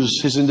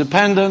lose his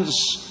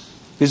independence,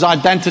 his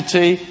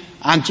identity,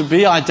 and to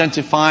be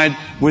identified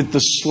with the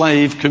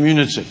slave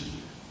community.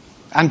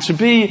 And to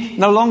be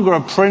no longer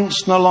a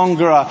prince, no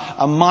longer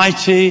a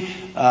mighty,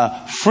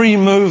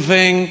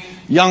 free-moving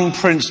young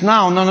prince.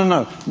 No.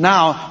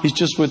 Now he's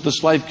just with the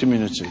slave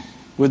community,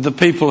 with the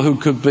people who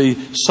could be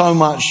so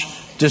much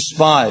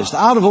despised.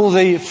 Out of all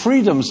the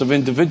freedoms of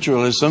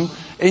individualism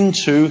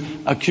into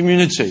a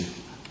community.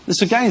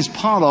 This again is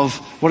part of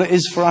what it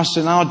is for us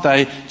in our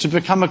day to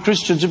become a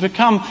Christian, to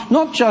become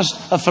not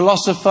just a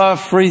philosopher,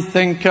 free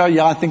thinker,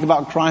 I think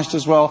about Christ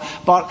as well,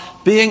 but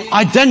being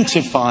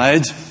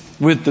identified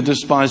with the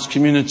despised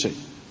community.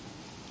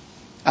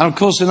 And of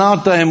course in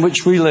our day in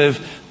which we live,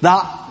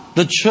 that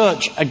the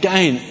church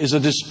again is a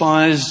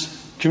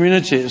despised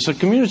community. It's a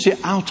community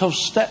out of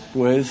step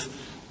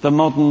with the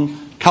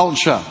modern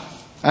culture.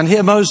 And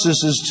here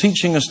Moses is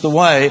teaching us the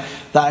way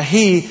that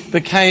he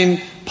became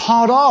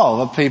part of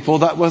a people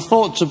that were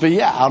thought to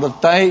be out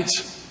of date,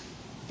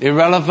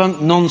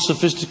 irrelevant,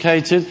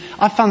 non-sophisticated.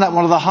 I found that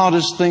one of the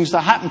hardest things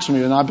that happened to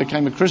me when I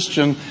became a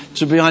Christian,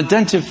 to be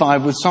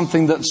identified with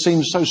something that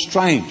seemed so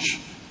strange,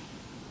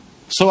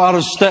 so out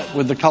of step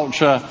with the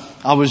culture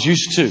I was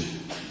used to.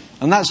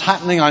 And that's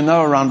happening, I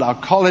know, around our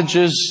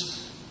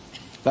colleges,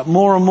 that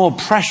more and more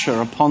pressure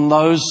upon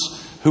those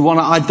who want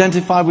to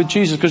identify with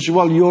Jesus, because,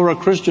 well, you're a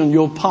Christian,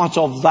 you're part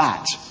of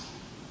that.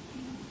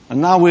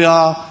 And now we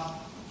are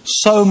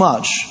so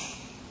much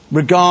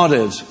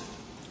regarded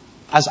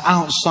as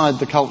outside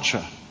the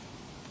culture.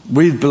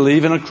 We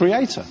believe in a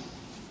creator.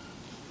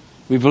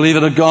 We believe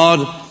in a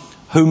God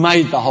who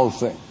made the whole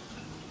thing.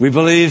 We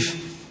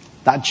believe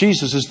that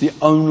Jesus is the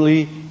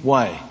only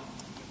way.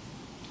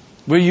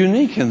 We're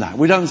unique in that.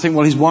 We don't think,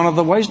 well, he's one of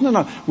the ways.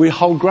 No. We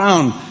hold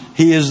ground.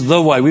 He is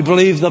the way. We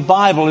believe the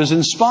Bible is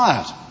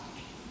inspired.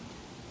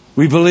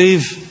 We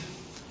believe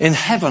in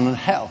heaven and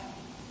hell.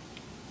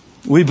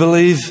 We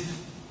believe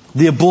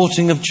the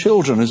aborting of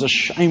children is a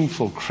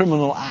shameful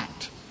criminal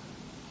act.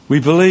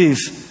 We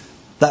believe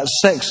that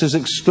sex is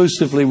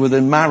exclusively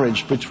within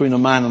marriage between a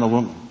man and a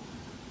woman.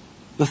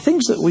 The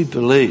things that we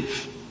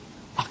believe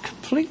are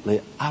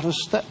completely out of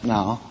step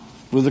now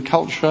with the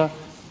culture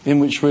in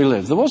which we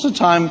live. There was a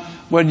time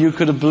when you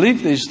could have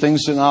believed these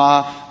things in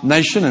our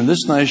nation, in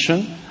this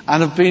nation,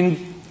 and have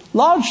been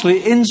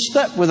largely in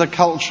step with a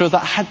culture that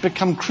had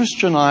become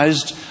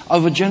Christianized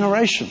over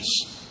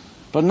generations.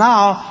 But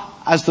now,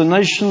 as the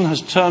nation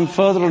has turned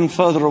further and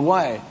further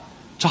away,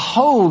 to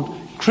hold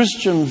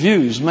Christian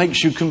views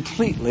makes you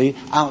completely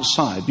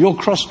outside. You're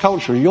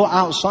cross-cultural, you're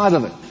outside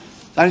of it.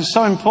 And it's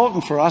so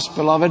important for us,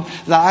 beloved,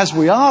 that as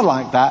we are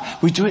like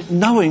that, we do it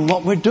knowing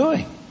what we're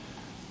doing.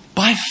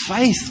 By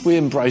faith we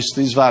embrace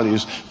these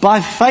values. By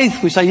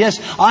faith we say, yes,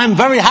 I'm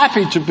very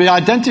happy to be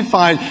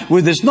identified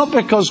with this. Not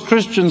because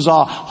Christians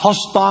are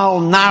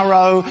hostile,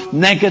 narrow,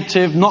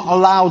 negative, not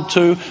allowed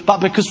to, but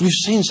because we've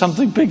seen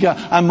something bigger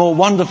and more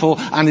wonderful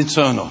and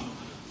eternal.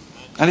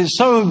 And it's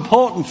so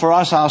important for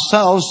us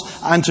ourselves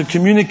and to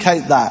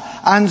communicate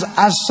that. And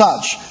as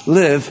such,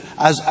 live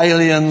as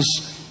aliens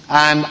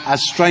and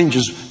as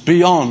strangers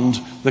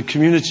beyond the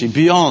community,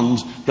 beyond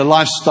the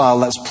lifestyle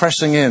that's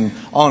pressing in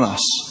on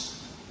us.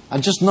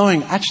 And just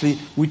knowing, actually,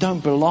 we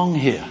don't belong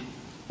here.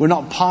 We're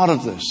not part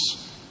of this.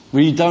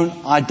 We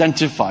don't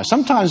identify.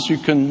 Sometimes you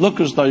can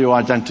look as though you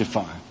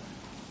identify.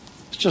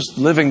 It's just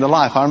living the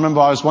life. I remember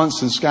I was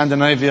once in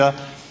Scandinavia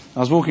I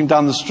was walking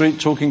down the street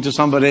talking to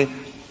somebody,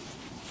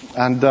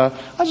 and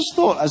I just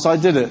thought, as I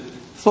did it,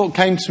 thought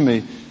came to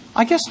me,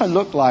 I guess I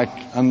look like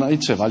a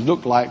native. I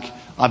look like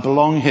I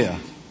belong here.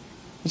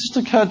 It just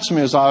occurred to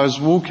me as I was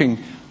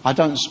walking, I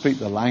don't speak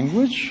the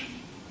language.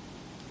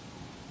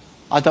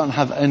 I don't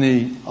have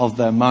any of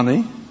their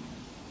money.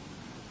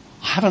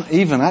 I haven't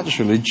even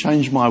actually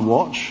changed my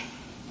watch.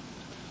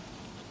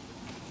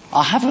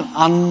 I haven't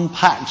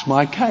unpacked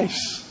my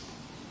case.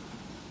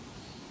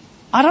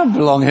 I don't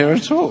belong here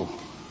at all.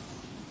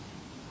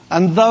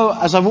 And though,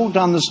 as I walked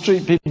down the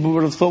street, people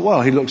would have thought,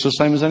 well, he looks the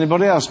same as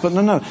anybody else. But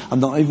no, I'm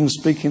not even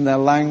speaking their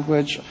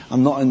language.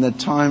 I'm not in their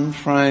time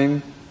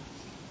frame.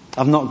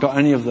 I've not got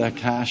any of their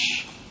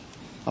cash.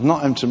 I've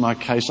not emptied my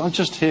case. I'm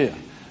just here.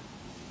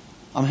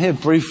 I'm here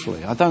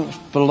briefly. I don't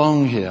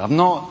belong here. I'm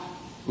not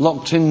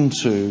locked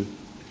into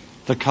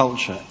the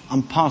culture.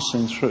 I'm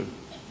passing through.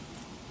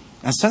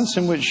 A sense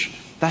in which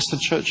that's the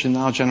church in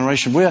our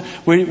generation.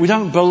 We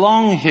don't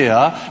belong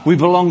here. We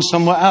belong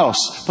somewhere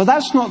else. But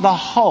that's not the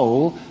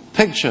whole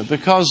picture,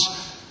 because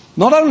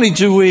not only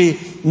do we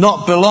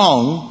not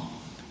belong,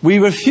 we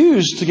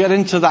refuse to get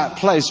into that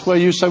place where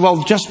you say,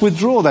 well, just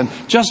withdraw then.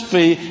 Just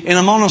be in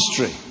a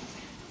monastery.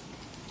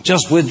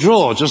 Just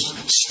withdraw.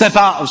 Just step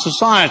out of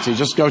society.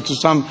 Just go to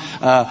some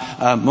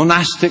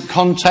monastic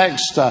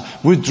context,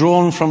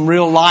 withdrawn from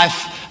real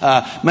life.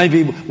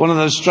 Maybe one of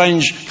those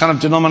strange kind of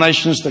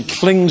denominations that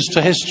clings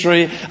to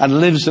history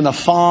and lives in a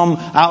farm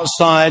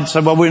outside.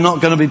 So, well, we're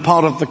not going to be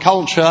part of the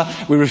culture.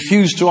 We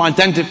refuse to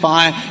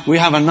identify. We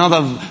have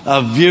another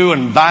view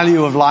and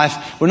value of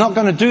life. We're not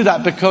going to do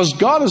that because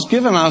God has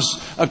given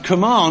us a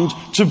command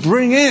to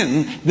bring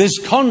in this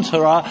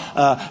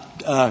contra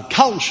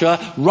culture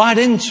right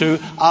into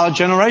our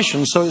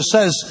generation. So it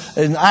says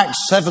in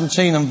Acts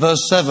 17 and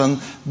verse 7,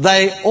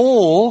 they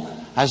all,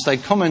 as they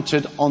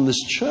commented on this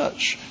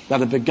church that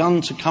had begun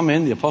to come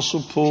in, the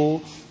Apostle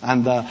Paul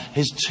and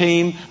his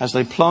team, as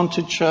they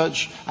planted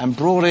church and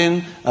brought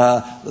in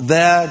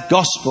their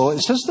gospel,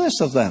 it says this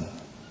of them: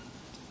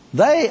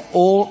 they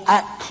all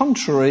act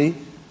contrary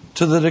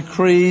to the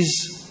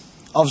decrees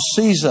of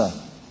Caesar,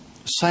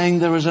 saying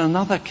there is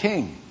another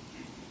king,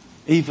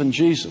 even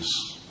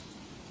Jesus.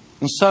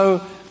 And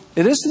so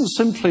it isn't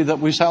simply that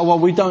we say, oh, well,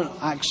 we don't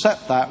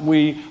accept that,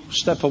 we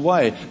step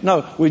away.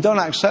 No, we don't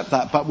accept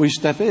that, but we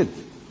step in.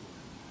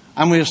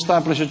 And we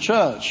establish a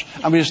church,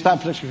 and we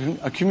establish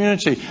a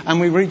community,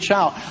 and we reach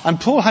out. And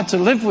Paul had to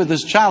live with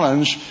this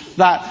challenge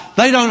that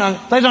they don't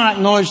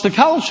acknowledge the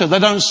culture. They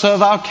don't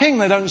serve our king.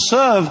 They don't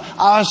serve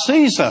our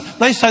Caesar.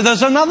 They say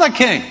there's another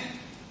king,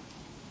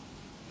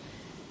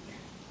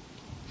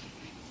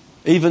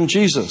 even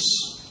Jesus.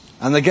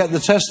 And they get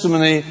the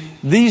testimony,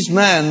 these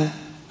men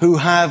who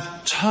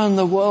have turned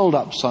the world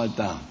upside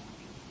down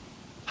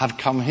have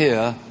come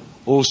here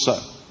also.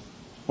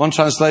 One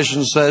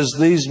translation says,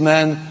 these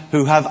men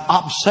who have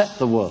upset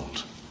the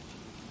world.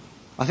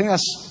 I think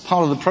that's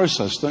part of the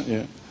process, don't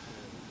you?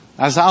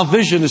 As our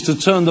vision is to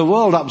turn the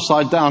world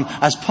upside down,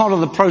 as part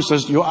of the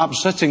process, you're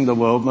upsetting the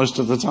world most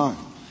of the time.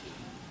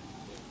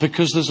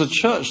 Because there's a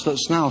church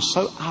that's now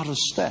so out of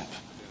step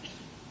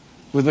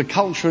with the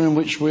culture in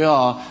which we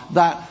are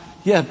that,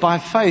 by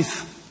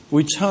faith,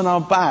 we turn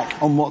our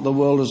back on what the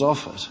world has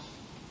offered.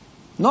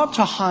 Not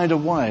to hide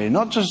away,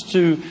 not just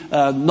to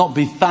not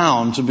be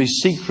found, to be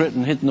secret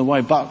and hidden away,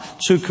 but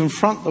to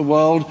confront the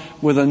world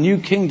with a new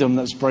kingdom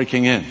that's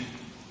breaking in.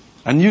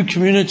 A new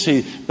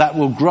community that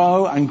will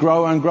grow and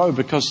grow and grow,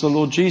 because the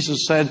Lord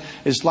Jesus said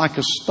it's like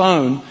a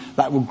stone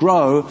that will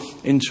grow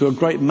into a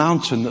great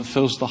mountain that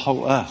fills the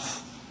whole earth.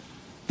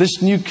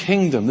 This new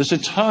kingdom, this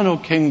eternal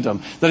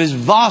kingdom that is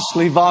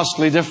vastly,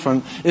 vastly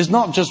different, is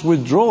not just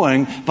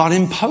withdrawing, but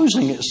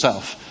imposing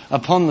itself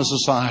upon the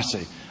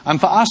society. And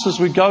for us, as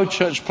we go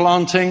church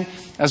planting,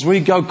 as we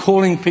go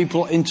calling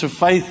people into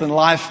faith and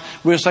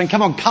life, we're saying,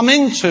 come on, come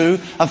into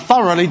a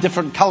thoroughly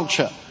different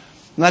culture.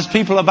 And as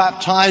people are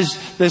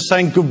baptized, they're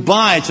saying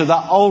goodbye to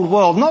that old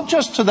world, not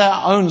just to their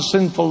own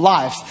sinful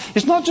life.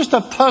 It's not just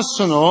a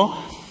personal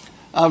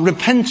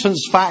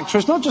repentance factor.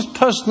 It's not just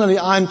personally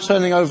I'm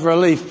turning over a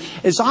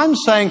leaf. It's I'm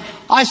saying,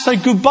 I say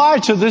goodbye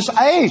to this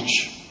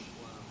age.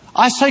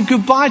 I say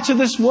goodbye to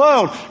this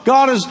world.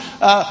 God has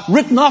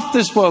written off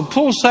this world.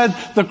 Paul said,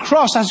 the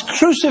cross has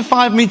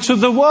crucified me to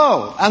the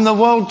world and the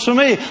world to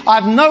me.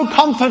 I have no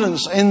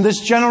confidence in this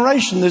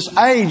generation, this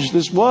age,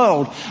 this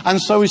world. And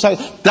so we say,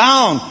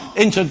 down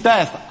into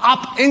death,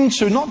 up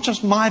into not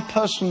just my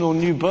personal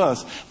new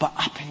birth, but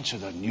up into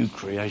the new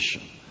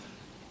creation,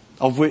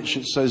 of which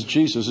it says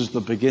Jesus is the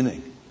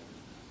beginning.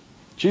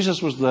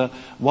 Jesus was the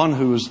one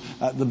who was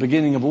at the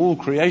beginning of all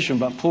creation,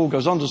 but Paul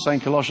goes on to say in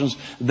Colossians,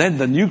 then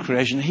the new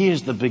creation, he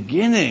is the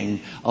beginning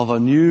of a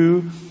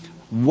new,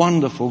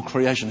 wonderful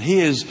creation.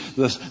 He is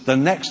the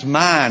next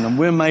man, and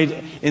we're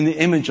made in the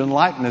image and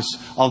likeness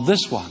of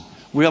this one.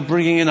 We are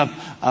bringing in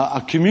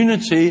a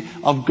community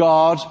of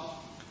God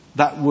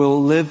that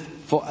will live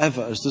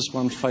forever as this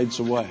one fades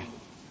away.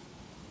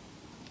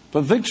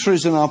 But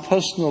victories in our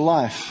personal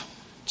life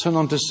turn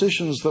on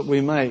decisions that we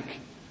make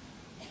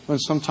when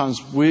sometimes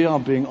we are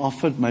being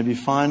offered maybe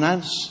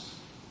finance,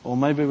 Or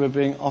maybe we're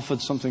being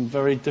offered something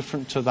very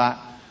different to that,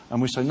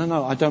 and we say,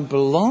 no, I don't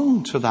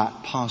belong to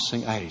that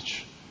passing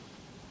age.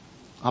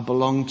 I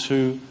belong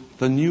to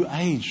the new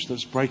age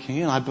that's breaking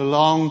in. I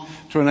belong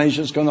to an age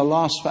that's going to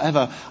last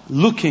forever,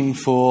 looking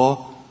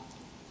for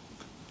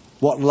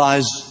what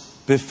lies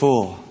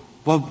before.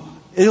 Well,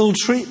 ill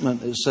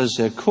treatment, it says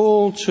here,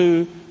 call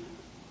to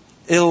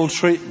ill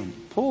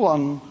treatment.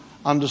 Paul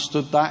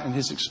understood that in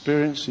his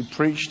experience. He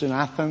preached in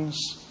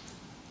Athens,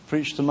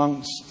 preached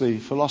amongst the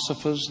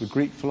philosophers, the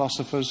Greek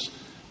philosophers,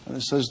 and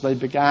it says they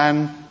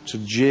began to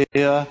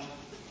jeer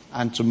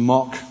and to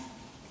mock.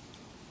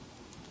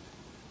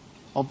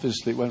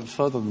 Obviously, it went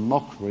further than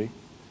mockery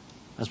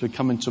as we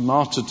come into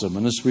martyrdom.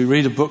 And as we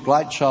read a book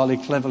like Charlie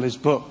Cleverley's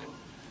book,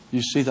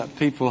 you see that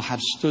people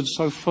have stood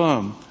so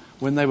firm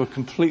when they were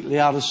completely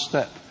out of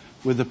step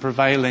with the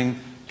prevailing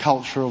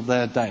culture of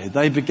their day.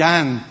 They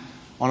began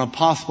on a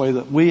pathway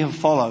that we have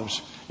followed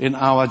in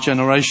our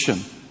generation.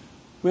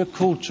 We're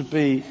called to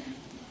be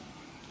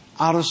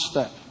out of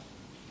step.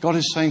 God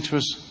is saying to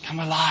us, come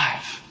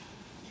alive.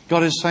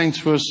 God is saying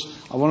to us,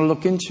 I want to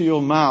look into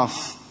your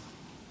mouth.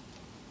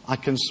 I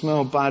can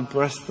smell bad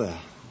breath there.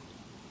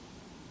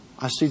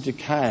 I see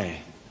decay.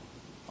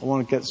 I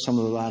want to get some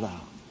of that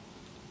out.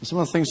 And some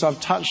of the things I've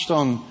touched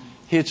on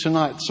here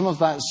tonight, some of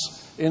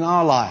that's in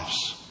our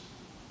lives.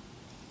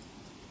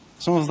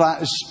 Some of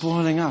that is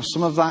spoiling us.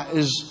 Some of that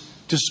is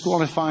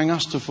disqualifying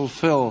us to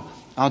fulfill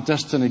our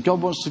destiny.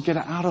 God wants to get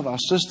it out of our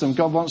system.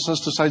 God wants us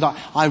to say that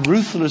I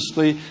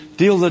ruthlessly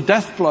deal the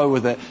death blow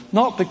with it.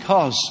 Not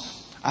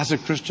because as a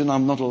Christian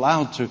I'm not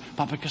allowed to,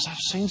 but because I've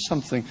seen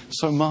something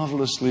so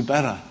marvelously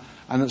better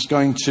and it's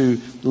going to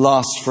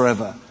last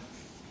forever.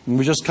 And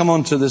we just come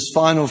on to this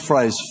final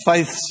phrase,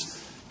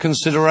 faith's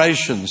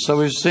consideration. So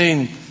we've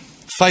seen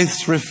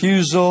faith's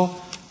refusal.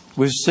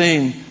 We've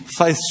seen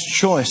faith's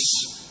choice.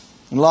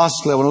 And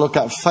lastly, I want to look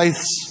at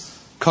faith's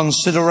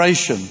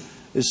consideration.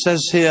 It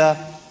says here,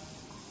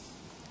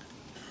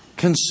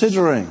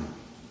 considering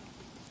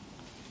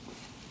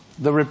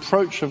the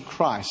reproach of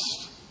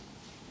Christ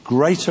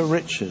greater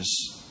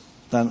riches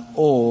than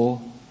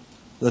all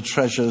the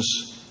treasures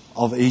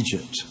of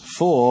Egypt,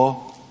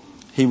 for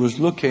he was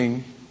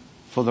looking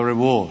for the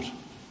reward.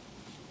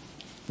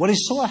 What he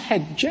saw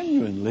ahead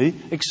genuinely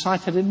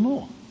excited him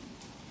more.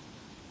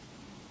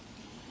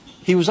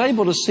 He was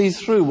able to see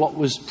through what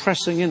was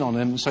pressing in on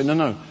him and say,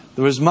 no,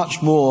 there is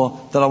much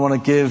more that I want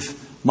to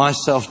give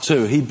myself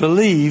to. He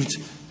believed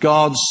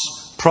God's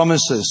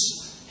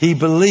promises. He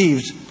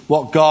believed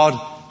what God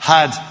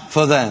had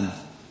for them.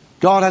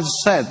 God had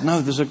said,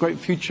 no, there's a great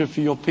future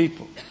for your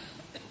people.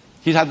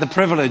 He'd had the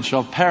privilege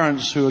of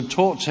parents who had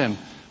taught him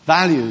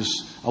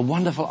values, a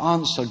wonderful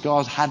answer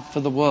God had for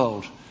the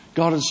world.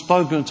 God had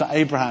spoken to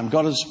Abraham.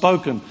 God had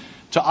spoken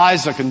to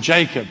Isaac and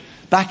Jacob.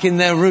 Back in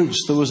their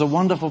roots, there was a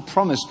wonderful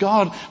promise.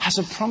 God has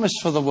a promise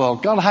for the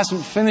world. God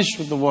hasn't finished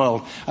with the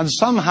world. And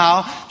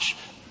somehow,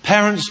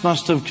 parents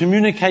must have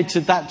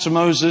communicated that to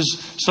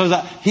Moses so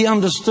that he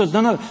understood,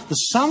 no,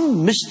 there's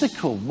some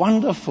mystical,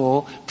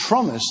 wonderful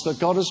promise that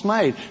God has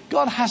made.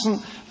 God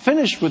hasn't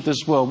finished with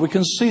this world. We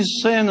can see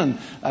sin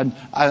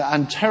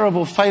and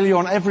terrible failure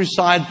on every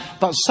side,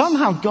 but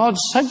somehow God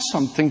said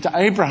something to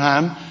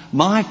Abraham,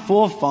 my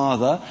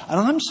forefather, and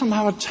I'm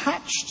somehow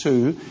attached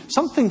to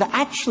something that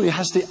actually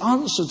has the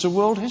answer to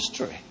world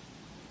history.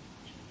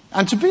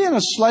 And to be in a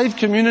slave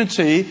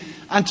community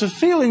and to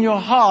feel in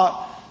your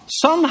heart,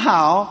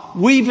 somehow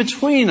we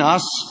between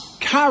us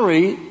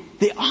carry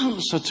the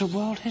answer to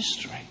world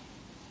history.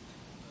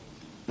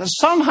 That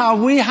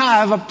somehow we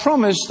have a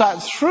promise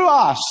that through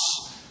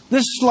us,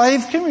 this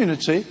slave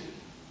community,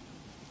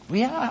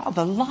 we are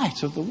the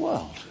light of the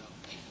world.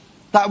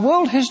 That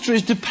world history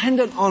is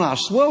dependent on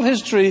us. World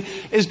history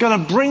is going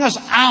to bring us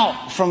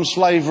out from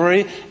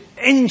slavery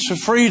into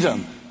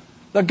freedom.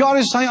 That God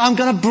is saying, I'm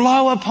going to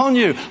blow upon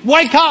you.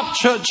 Wake up,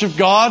 Church of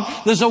God.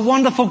 There's a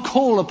wonderful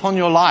call upon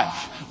your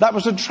life. That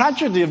was the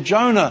tragedy of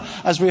Jonah,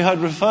 as we heard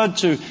referred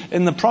to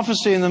in the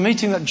prophecy in the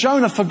meeting, that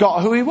Jonah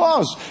forgot who he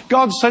was.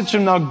 God said to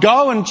him, now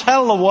go and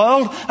tell the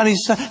world. And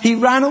he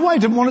ran away,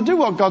 didn't want to do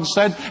what God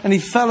said, and he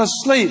fell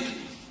asleep.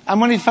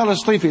 And when he fell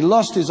asleep, he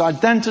lost his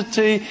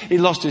identity, he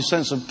lost his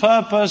sense of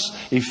purpose,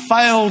 he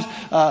failed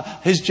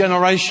his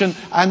generation.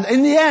 And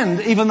in the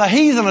end, even the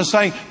heathen are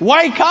saying,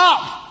 wake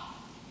up!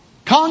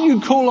 Can't you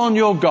call on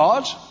your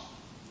God?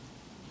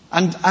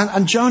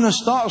 And Jonah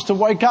starts to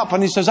wake up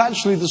and he says,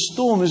 actually the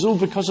storm is all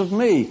because of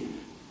me.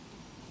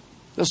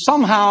 That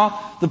somehow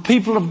the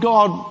people of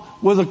God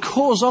were the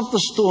cause of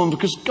the storm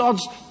because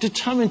God's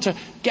determined to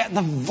get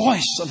the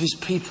voice of his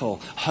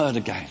people heard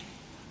again.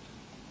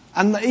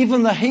 And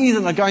even the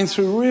heathen are going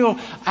through real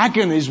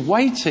agonies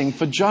waiting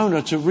for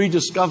Jonah to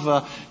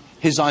rediscover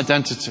his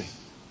identity.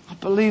 I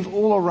believe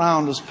all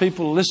around as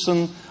people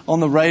listen on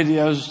the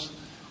radios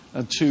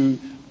to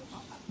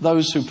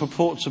those who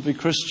purport to be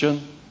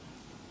Christian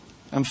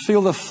and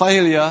feel the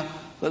failure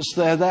that's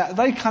there,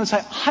 they kind of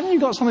say, haven't you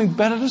got something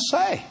better to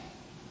say?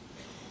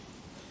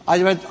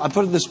 I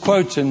put this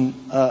quote in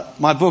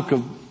my book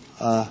of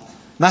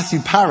Matthew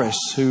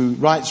Paris, who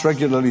writes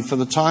regularly for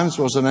the Times,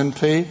 was an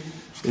MP,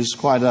 is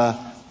quite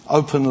a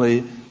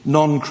openly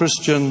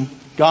non-Christian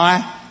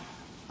guy.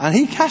 And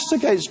he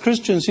castigates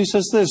Christians. He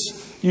says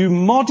this: you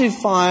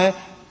modify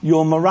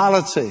your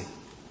morality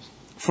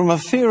from a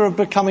fear of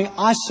becoming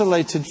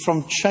isolated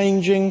from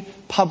changing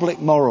public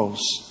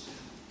morals.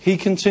 He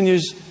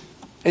continues,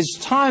 it's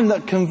time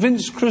that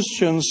convinced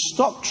Christians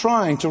stop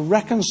trying to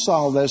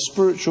reconcile their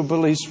spiritual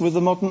beliefs with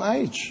the modern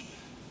age.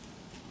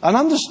 And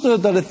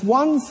understood that if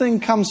one thing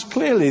comes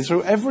clearly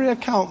through every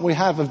account we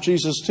have of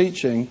Jesus'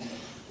 teaching,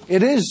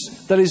 it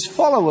is that his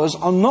followers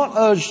are not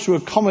urged to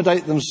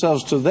accommodate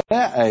themselves to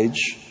their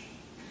age,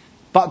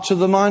 but to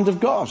the mind of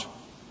God.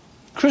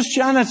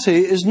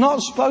 Christianity is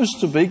not supposed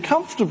to be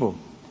comfortable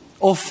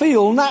or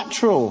feel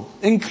natural,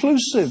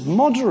 inclusive,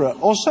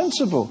 moderate or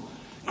sensible.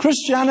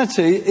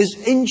 Christianity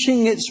is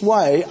inching its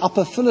way up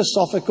a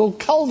philosophical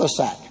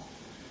cul-de-sac.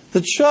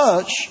 The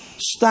church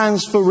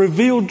stands for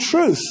revealed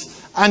truth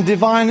and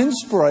divine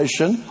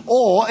inspiration,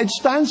 or it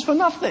stands for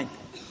nothing.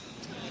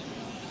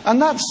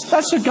 And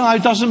that's a guy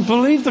who doesn't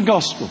believe the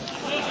gospel.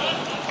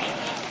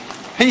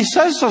 He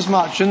says as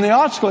much in the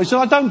article. He said,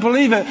 I don't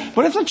believe it,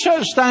 but if the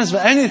church stands for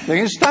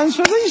anything, it stands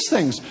for these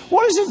things.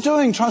 What is it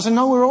doing? Trying to say,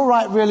 no, we're all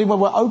right, really. Well,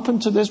 we're open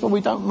to this, but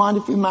we don't mind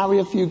if we marry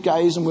a few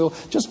gays, and we'll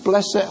just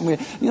bless it. And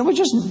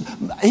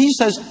he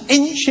says,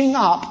 inching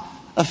up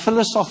a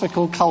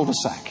philosophical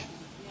cul-de-sac.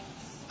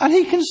 And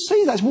he can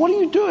see that. What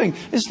are you doing?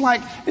 It's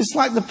like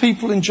the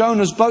people in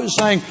Jonah's boat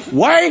saying,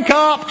 wake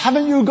up!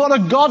 Haven't you got a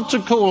God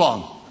to call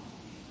on?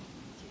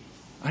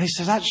 And he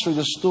says, actually,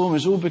 the storm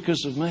is all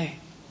because of me.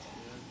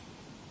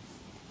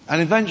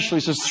 And eventually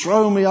he says,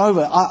 throw me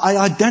over. I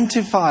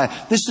identify.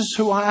 This is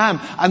who I am.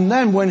 And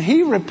then when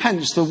he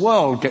repents, the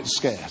world gets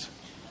scared.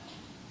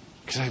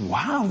 They say,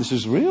 wow, this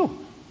is real.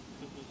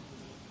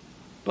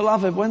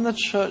 Beloved, when the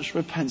church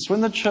repents,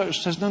 when the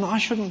church says, no, I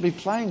shouldn't be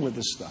playing with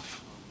this stuff.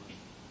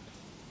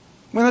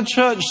 When the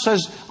church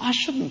says, I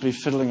shouldn't be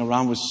fiddling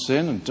around with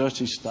sin and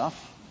dirty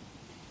stuff.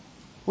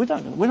 We're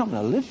not going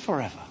to live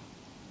forever.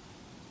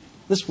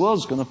 This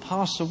world's going to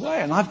pass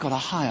away, and I've got a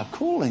higher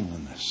calling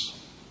than this.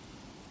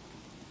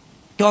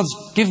 God's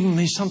given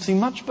me something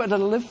much better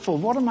to live for.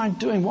 What am I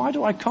doing? Why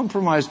do I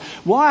compromise?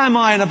 Why am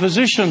I in a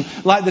position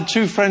like the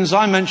two friends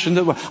I mentioned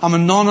that I'm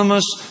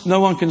anonymous, no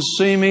one can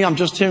see me, I'm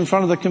just here in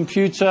front of the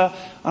computer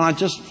and I'm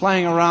just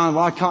playing around,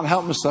 well, I can't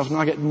help myself, and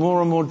I get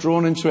more and more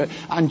drawn into it.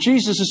 And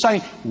Jesus is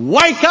saying,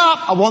 wake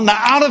up! I want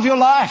that out of your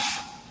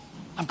life.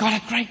 I've got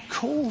a great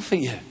call for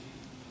you.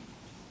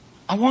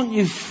 I want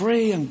you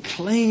free and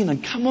clean,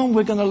 and come on,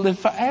 we're going to live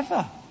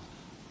forever.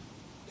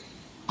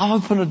 I'll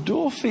open a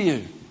door for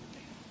you.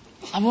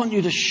 I want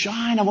you to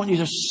shine. I want you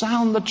to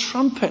sound the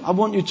trumpet. I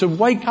want you to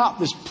wake up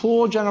this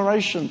poor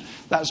generation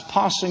that's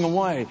passing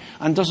away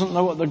and doesn't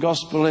know what the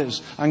gospel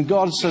is. And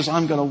God says,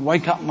 I'm going to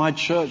wake up my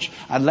church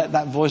and let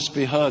that voice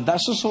be heard.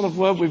 That's the sort of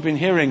word we've been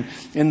hearing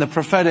in the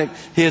prophetic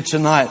here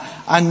tonight.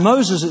 And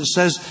Moses, it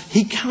says,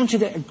 he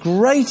counted it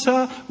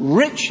greater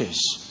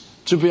riches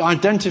to be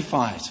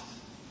identified.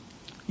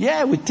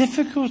 Yeah, with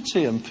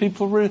difficulty and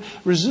people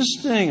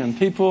resisting and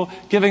people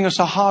giving us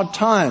a hard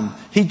time.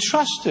 He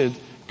trusted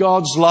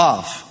God's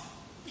love.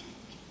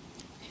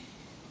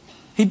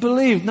 He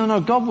believed, no,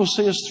 God will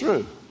see us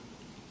through.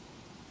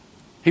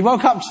 He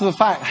woke up to the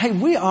fact, hey,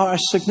 we are a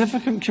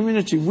significant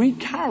community. We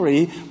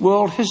carry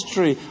world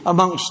history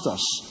amongst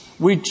us.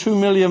 We 2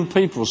 million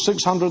people,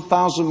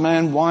 600,000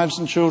 men, wives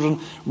and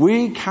children.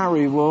 We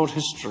carry world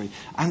history.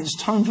 And it's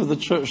time for the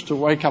church to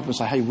wake up and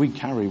say, hey, we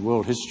carry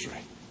world history.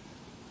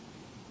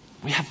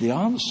 We have the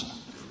answer.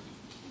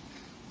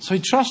 So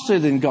he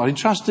trusted in God. He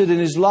trusted in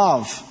his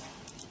love,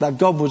 that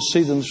God would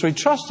see them through. He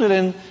trusted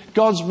in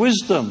God's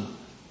wisdom.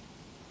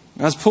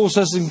 As Paul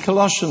says in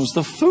Colossians,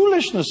 the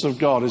foolishness of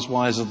God is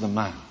wiser than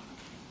man.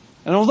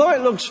 And although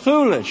it looks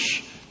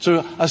foolish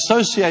to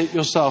associate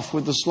yourself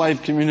with the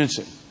slave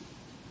community,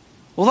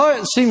 although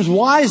it seems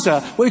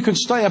wiser, well, you could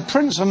stay a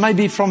prince, and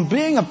maybe from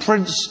being a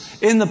prince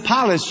in the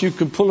palace, you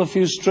could pull a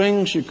few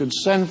strings, you could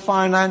send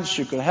finance,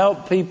 you could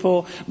help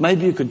people,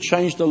 maybe you could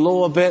change the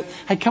law a bit.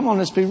 Hey, come on,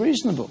 let's be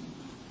reasonable.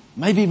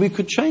 Maybe we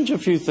could change a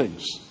few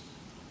things.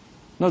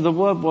 No, the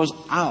word was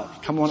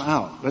out. Come on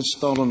out. Let's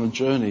start on a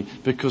journey,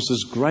 because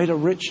there's greater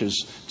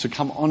riches to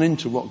come on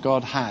into what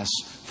God has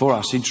for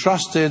us. He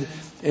trusted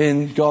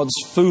in God's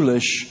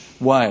foolish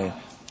way.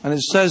 And it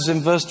says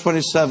in verse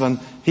 27,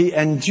 he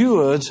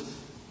endured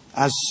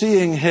as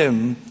seeing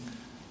him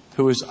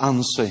who is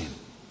unseen.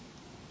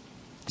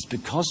 It's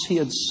because he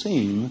had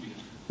seen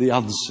the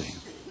unseen.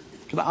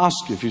 Can I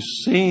ask you, if you've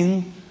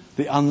seen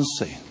the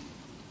unseen,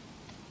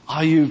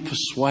 are you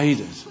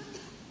persuaded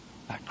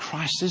that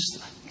Christ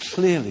is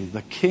clearly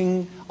the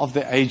King of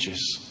the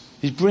ages?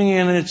 He's bringing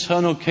in an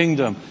eternal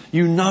kingdom.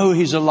 You know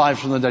he's alive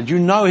from the dead. You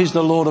know he's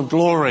the Lord of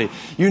glory.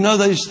 You know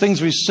these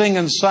things we sing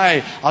and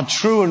say are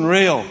true and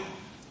real.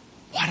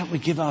 Why don't we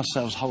give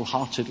ourselves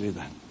wholeheartedly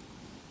then?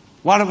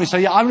 Why don't we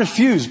say, yeah, I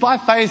refuse, by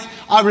faith,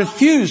 I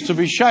refuse to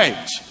be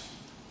shaped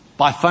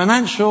by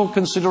financial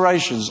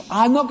considerations.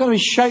 I'm not going to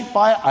be shaped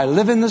by it. I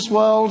live in this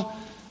world.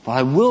 But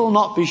I will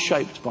not be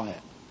shaped by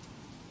it.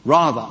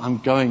 Rather, I'm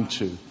going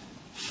to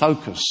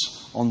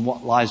focus on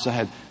what lies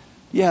ahead.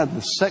 Yeah,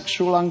 the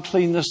sexual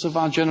uncleanness of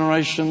our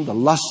generation, the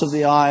lust of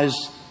the eyes,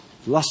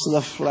 lust of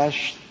the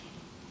flesh.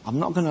 I'm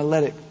not going to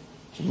let it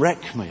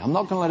wreck me. I'm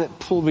not going to let it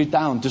pull me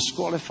down,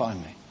 disqualify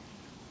me.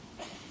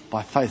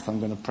 By faith, I'm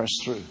going to press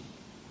through.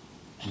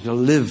 I'm going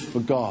to live for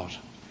God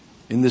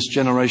in this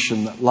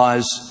generation that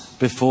lies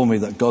before me,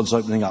 that God's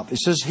opening up. It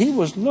says he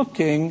was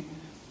looking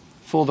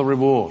for the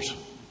reward.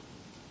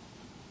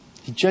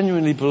 He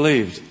genuinely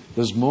believed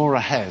there's more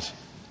ahead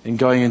in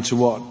going into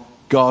what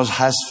God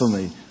has for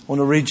me. I want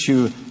to read to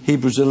you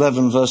Hebrews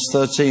 11 verse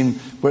 13,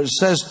 where it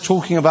says,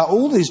 talking about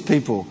all these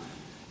people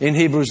in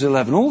Hebrews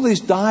 11, all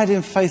these died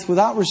in faith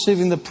without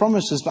receiving the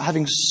promises, but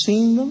having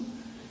seen them,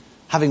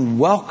 having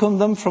welcomed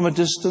them from a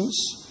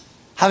distance,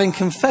 having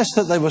confessed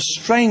that they were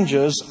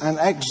strangers and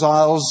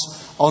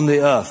exiles on the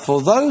earth.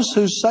 For those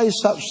who say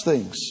such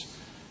things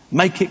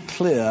make it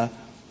clear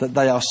that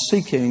they are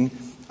seeking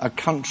a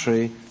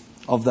country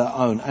of their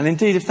own. And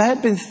indeed, if they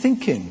had been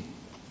thinking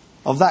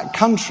of that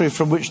country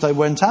from which they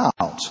went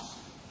out,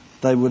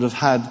 they would have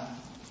had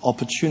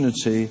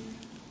opportunity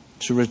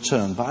to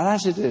return. But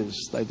as it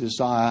is, they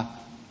desire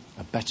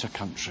a better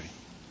country.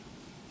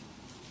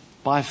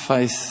 By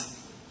faith,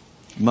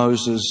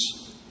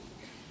 Moses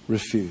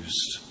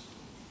refused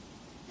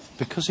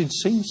because he'd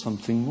seen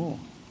something more.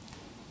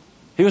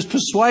 He was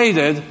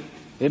persuaded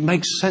it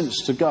makes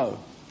sense to go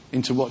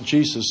into what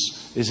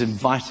Jesus is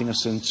inviting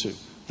us into,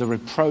 the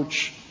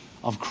reproach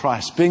of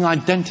Christ, being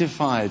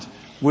identified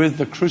with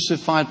the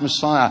crucified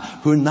Messiah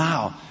who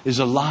now is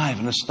alive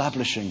and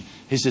establishing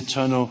his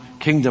eternal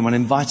kingdom and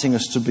inviting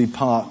us to be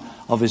part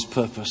of his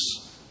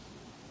purpose.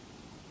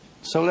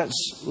 So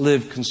let's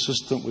live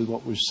consistent with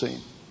what we've seen.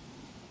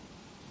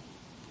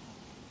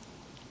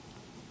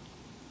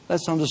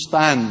 Let's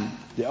understand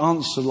the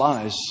answer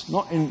lies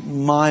not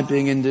in my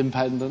being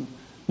independent,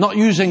 not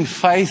using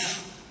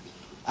faith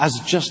as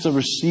just a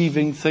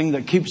receiving thing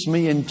that keeps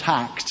me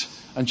intact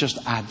and just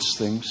adds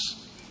things.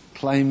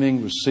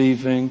 Claiming,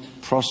 receiving,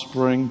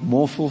 prospering,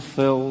 more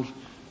fulfilled,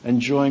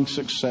 enjoying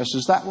success.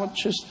 Is that what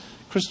just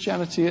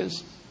Christianity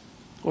is?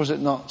 Or is it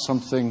not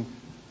something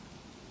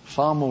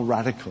far more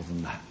radical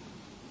than that?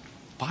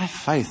 By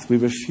faith we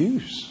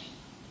refuse.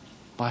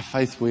 By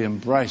faith we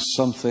embrace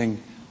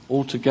something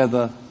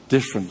altogether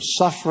different.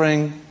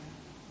 Suffering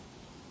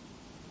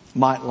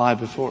might lie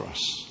before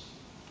us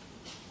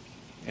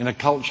in a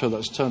culture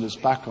that's turned its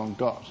back on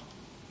God.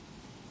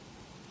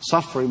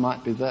 Suffering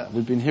might be there.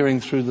 We've been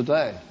hearing through the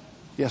day.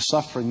 Yes,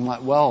 suffering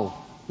might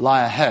well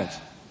lie ahead,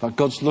 but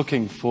God's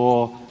looking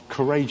for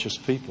courageous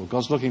people.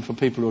 God's looking for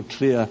people who are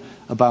clear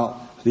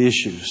about the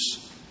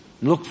issues.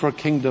 Look for a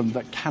kingdom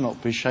that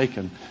cannot be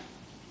shaken.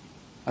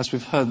 As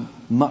we've heard,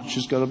 much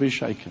is going to be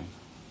shaken,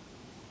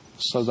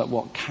 so that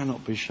what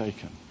cannot be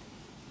shaken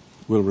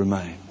will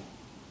remain.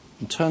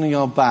 And turning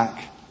our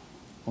back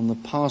on the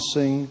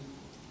passing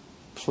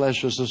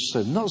pleasures of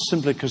sin, not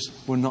simply because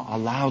we're not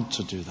allowed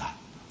to do that,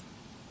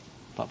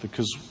 but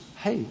because,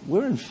 hey,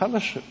 we're in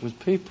fellowship with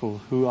people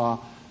who are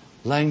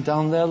laying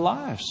down their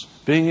lives,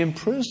 being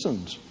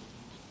imprisoned,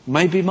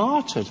 maybe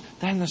martyred.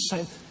 They're in the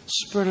same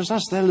spirit as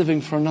us. They're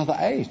living for another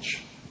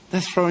age.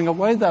 They're throwing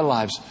away their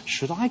lives.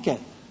 Should I get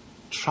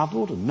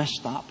troubled and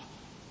messed up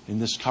in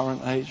this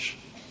current age?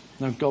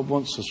 No, God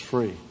wants us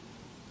free.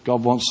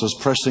 God wants us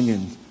pressing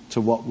in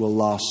to what will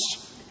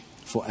last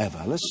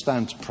forever. Let's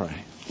stand to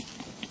pray.